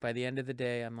by the end of the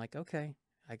day, I'm like, okay,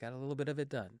 I got a little bit of it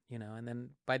done, And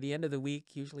then by the end of the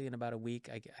week, usually in about a week,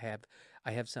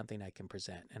 I have something I can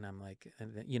present. And I'm like,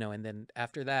 and then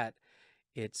after that,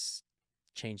 it's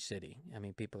change city. I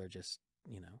mean, people are just,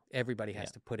 everybody has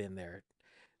Yeah. to put in their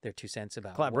 2 cents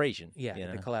about Collaboration.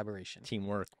 the collaboration.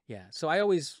 Teamwork. Yeah. So I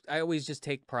always just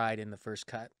take pride in the first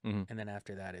cut, Mhm. and then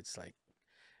after that, it's like,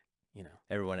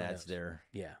 Everyone who adds knows? their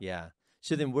Yeah.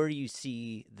 So then, where do you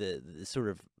see the sort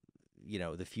of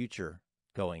the future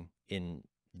going in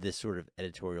this sort of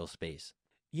editorial space?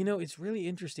 It's really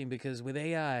interesting because with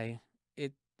AI,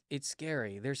 it's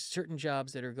scary. There's certain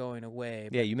jobs that are going away.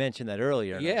 Yeah, you mentioned that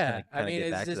earlier, and I was Yeah, I kind of mean, get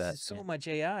it's back to that. just so much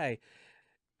AI.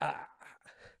 Uh,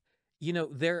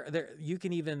 there you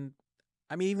can even,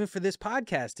 I mean, even for this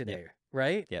podcast today,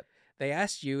 right? Yep. They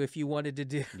asked you if you wanted to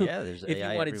do, Yeah, there's if you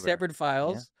AI wanted everywhere. separate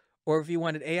files or if you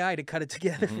wanted AI to cut it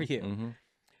together for you. Mhm.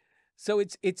 So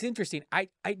it's interesting. I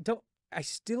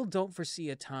still don't foresee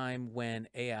a time when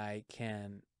AI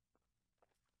can.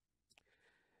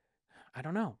 I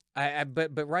don't know.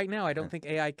 But right now I don't think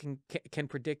AI can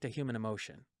predict a human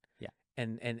emotion. Yeah.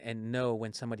 And know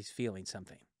when somebody's feeling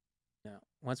something. No.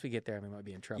 Once we get there, we might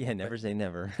be in trouble. Yeah, never say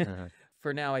never.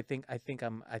 For now, I think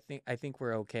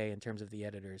we're okay in terms of the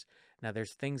editors. Now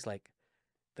there's things like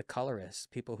the colorists,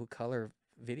 people who color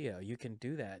video. You can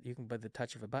do that. You can by the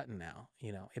touch of a button now.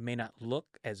 It may not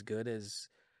look as good as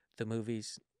the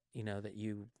movies, that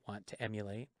you want to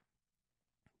emulate.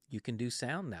 You can do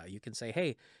sound now. You can say,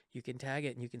 hey, you can tag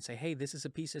it and you can say, hey, this is a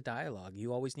piece of dialogue.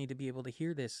 You always need to be able to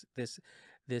hear this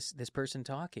person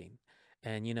talking.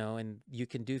 And and you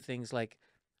can do things like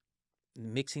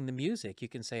mixing the music. You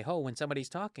can say, oh, when somebody's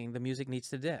talking, the music needs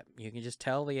to dip. You can just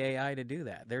tell the AI to do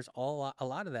that. There's a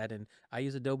lot of that, and I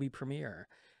use Adobe Premiere,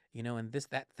 and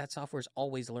that software is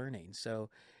always learning. So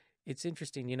it's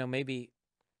interesting, maybe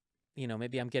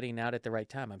I'm getting out at the right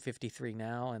time. I'm 53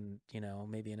 now, and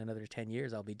maybe in another 10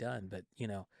 years I'll be done. But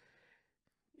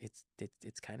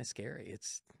it's kind of scary.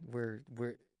 We're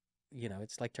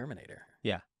it's like Terminator.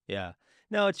 Yeah.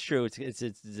 No, it's true. It's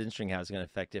interesting how it's going to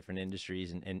affect different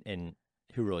industries and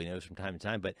who really knows from time to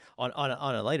time. But on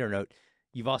a lighter note,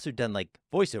 you've also done like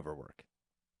voiceover work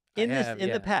in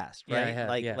the past, Yeah, I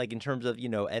right? have, Like in terms of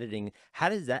editing. How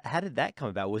did that come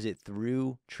about? Was it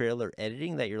through trailer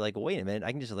editing that you're like, wait a minute,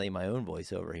 I can just lay my own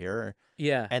voice over here?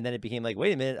 Yeah. And then it became like,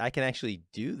 wait a minute, I can actually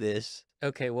do this.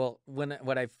 Okay, well,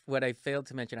 what I failed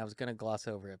to mention, I was going to gloss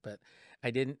over it, but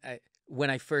I didn't. When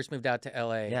I first moved out to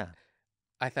LA, Yeah.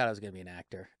 I thought I was going to be an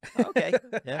actor. Okay.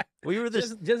 Yeah. We were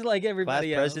this just like class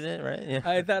everybody else. president, right? Yeah.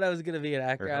 I thought I was going to be an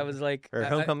actor. I was like, or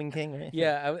homecoming king, right?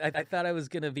 yeah, I thought I was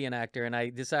going to be an actor, and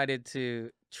I decided to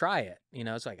try it, you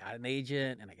know. So I got an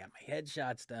agent, and I got my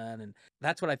headshots done, and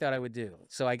that's what I thought I would do.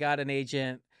 So I got an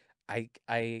agent.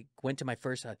 I went to my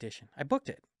first audition. I booked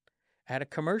it. I had a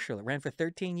commercial. It ran for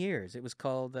 13 years. It was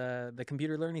called the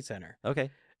Computer Learning Center. Okay.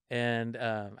 And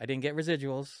I didn't get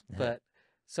residuals, but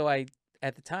so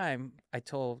at the time, I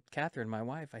told Catherine, my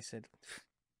wife, I said,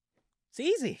 it's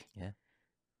easy. Yeah.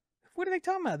 What are they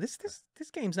talking about? This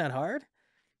game's not hard.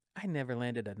 I never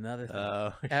landed another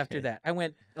thing after that. I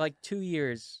went like 2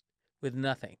 years with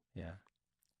nothing. Yeah.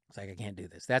 It's like, I can't do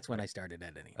this. That's when I started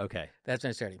editing. Okay. That's when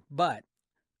I started. But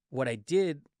what I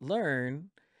did learn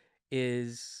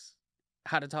is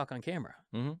how to talk on camera.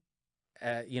 Mm-hmm.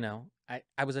 You know,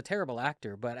 I was a terrible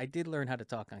actor, but I did learn how to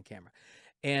talk on camera.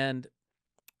 And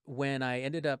when I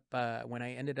ended up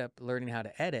learning how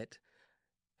to edit,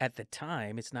 at the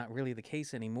time, it's not really the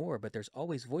case anymore, but there's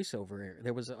always voiceover.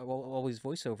 There was always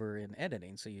voiceover in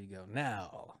editing. So you go,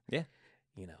 now, Yeah,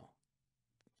 you know,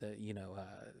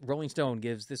 Rolling Stone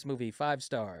gives this movie 5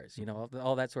 stars, you know,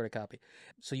 all that sort of copy.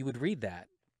 So you would read that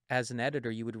as an editor,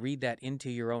 you would read that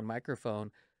into your own microphone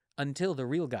until the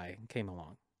real guy came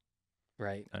along,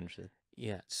 right? understood.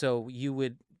 Yeah. So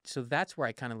that's where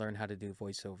I kind of learned how to do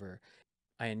voiceover.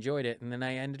 I enjoyed it. And then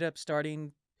I ended up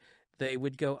they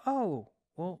would go, oh,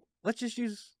 well, let's just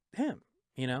use him,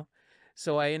 you know?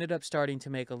 So I ended up starting to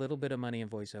make a little bit of money in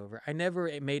voiceover. I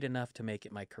never made enough to make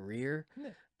it my career,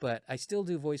 but I still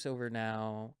do voiceover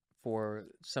now for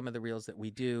some of the reels that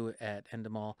we do at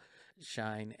Endemol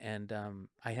Shine. And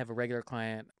I have a regular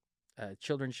client, a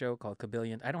children's show called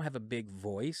Kabillion. I don't have a big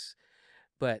voice,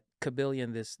 but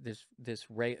Kabillion, this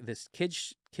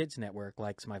kids network,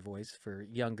 likes my voice for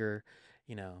younger,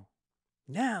 you know,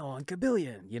 now on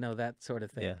Kabillion, you know, that sort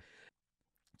of thing. Yeah.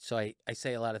 So I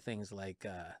say a lot of things like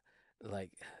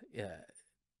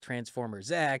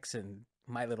Transformers X and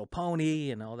My Little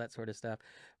Pony and all that sort of stuff.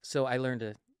 So I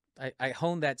learned I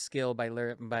honed that skill by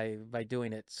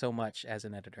doing it so much as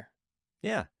an editor.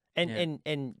 Yeah.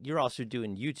 And you're also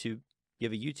doing YouTube. You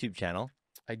have a YouTube channel.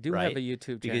 I do have a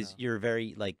YouTube channel. Because you're a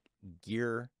very like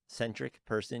gear centric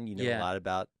person. You know a lot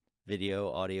about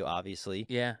video, audio, obviously.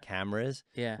 Yeah. Cameras.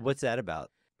 Yeah. What's that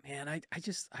about? Man, I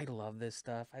love this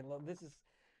stuff.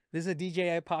 This is a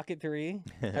DJI Pocket 3.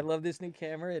 I love this new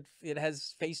camera. It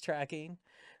has face tracking.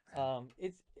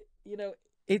 It's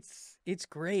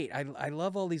great. I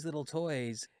love all these little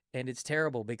toys, and it's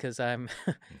terrible because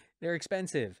they're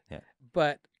expensive. Yeah.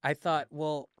 But I thought,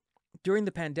 well, during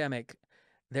the pandemic,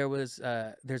 there's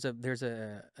a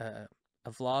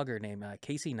vlogger named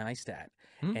Casey Neistat,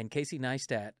 and Casey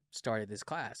Neistat started this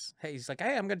class. Hey, he's like,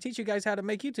 hey, I'm going to teach you guys how to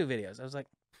make YouTube videos. I was like,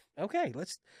 okay,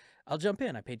 I'll jump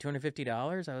in. I paid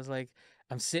 $250. I was like,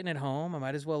 I'm sitting at home. I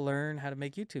might as well learn how to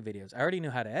make YouTube videos. I already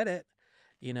knew how to edit,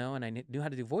 you know, and I knew how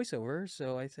to do voiceover.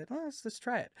 So I said, well, let's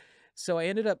try it. So I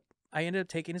ended up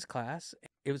taking his class.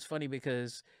 It was funny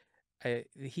because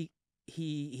he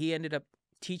ended up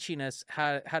teaching us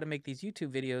how to make these YouTube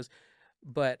videos,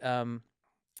 but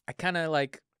I kind of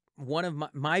like one of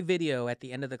my video at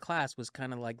the end of the class was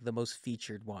kind of like the most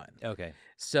featured one. Okay.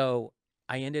 So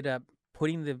I ended up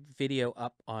putting the video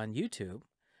up on YouTube,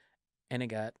 and it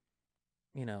got,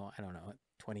 you know, I don't know,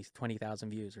 20,000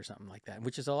 views or something like that,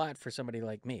 which is a lot for somebody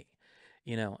like me,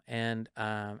 you know, and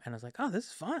I was like, oh, this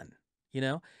is fun, you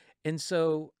know? And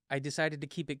so I decided to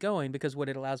keep it going because what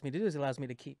it allows me to do is it allows me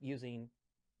to keep using,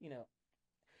 you know,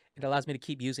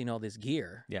 all this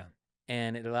gear. Yeah.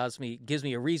 And it gives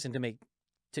me a reason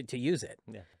to use it.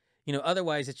 Yeah. You know,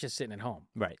 otherwise it's just sitting at home.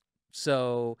 Right.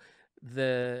 So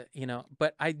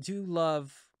but I do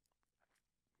love,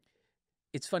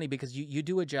 it's funny because you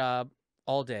do a job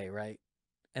all day, right?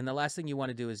 And the last thing you want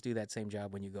to do is do that same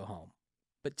job when you go home.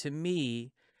 But to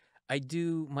me, I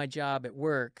do my job at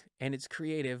work and it's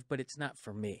creative, but it's not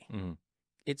for me. Mm-hmm.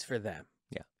 It's for them.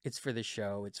 Yeah. It's for the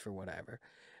show. It's for whatever.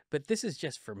 But this is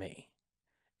just for me.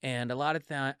 And a lot of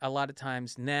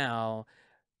times now,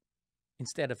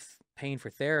 instead of paying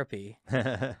for therapy,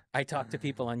 I talk to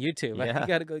people on YouTube. Yeah. I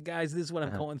got to go, guys, this is what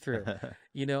I'm going through.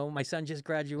 You know, my son just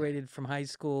graduated from high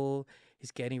school.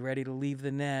 He's getting ready to leave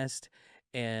the nest.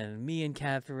 And me and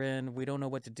Catherine, we don't know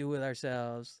what to do with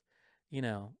ourselves, you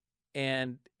know,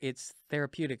 and it's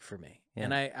therapeutic for me. Yeah.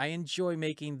 And I enjoy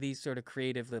making these sort of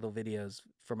creative little videos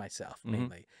for myself,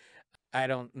 mainly. I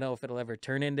don't know if it'll ever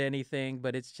turn into anything,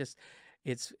 but it's just,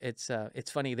 it's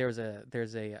funny. There's a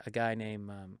guy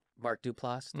named Mark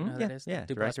Duplass. Do you know who that is? Yeah,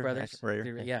 Duplass director, Brothers.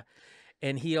 Yeah.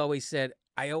 And he always said,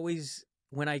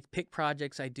 when I pick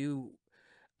projects,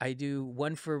 I do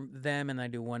one for them and I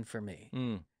do one for me.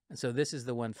 Mm. And so this is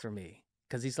the one for me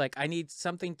because he's like, I need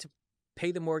something to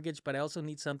pay the mortgage, but I also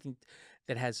need something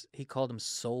that has, he called them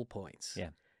soul points. Yeah.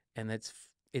 And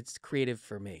it's creative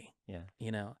for me. Yeah.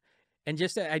 You know, and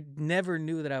just that I never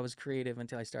knew that I was creative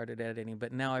until I started editing,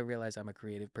 but now I realize I'm a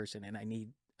creative person and I need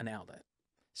an outlet.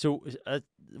 So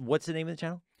what's the name of the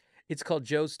channel? It's called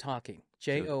Joe's Talking.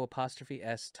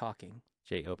 JO''S Talking.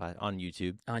 On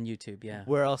YouTube. On YouTube, yeah.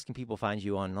 Where else can people find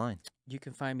you online? You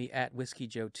can find me at Whiskey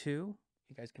Joe 2.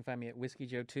 You guys can find me at Whiskey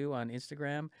Joe 2 on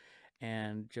Instagram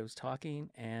and Joe's Talking.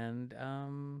 And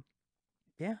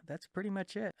yeah, that's pretty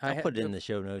much it. I'll put it in the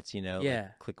show notes, you know,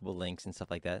 Yeah. like clickable links and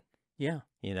stuff like that, Yeah.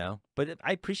 you know. But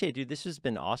I appreciate it, dude. This has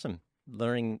been awesome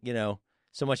learning, you know,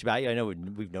 so much about you. I know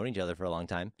we've known each other for a long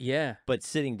time, Yeah. but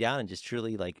sitting down and just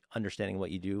truly like understanding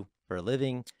what you do for a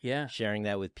living, Yeah. sharing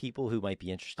that with people who might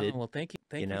be interested. Oh, well, thank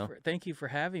you. You know? Thank you for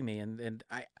having me. And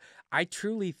I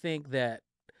truly think that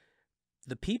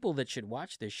the people that should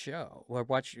watch this show or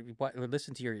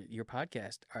listen to your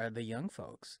podcast are the young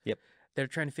folks. Yep. They're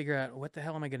trying to figure out, what the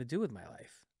hell am I going to do with my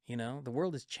life? You know, the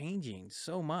world is changing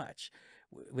so much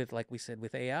with, like we said,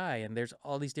 with AI, and there's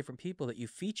all these different people that you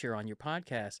feature on your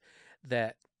podcast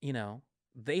that, you know,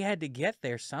 they had to get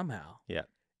there somehow. Yeah.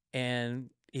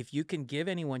 And if you can give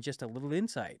anyone just a little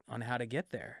insight on how to get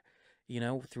there, you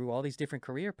know, through all these different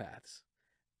career paths,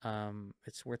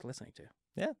 it's worth listening to.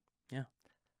 Yeah. Yeah.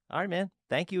 All right, man.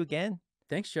 Thank you again.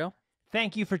 Thanks, Joe.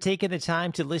 Thank you for taking the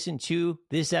time to listen to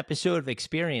this episode of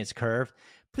Experience Curve.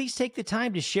 Please take the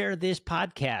time to share this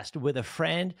podcast with a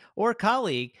friend or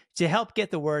colleague to help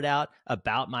get the word out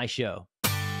about my show.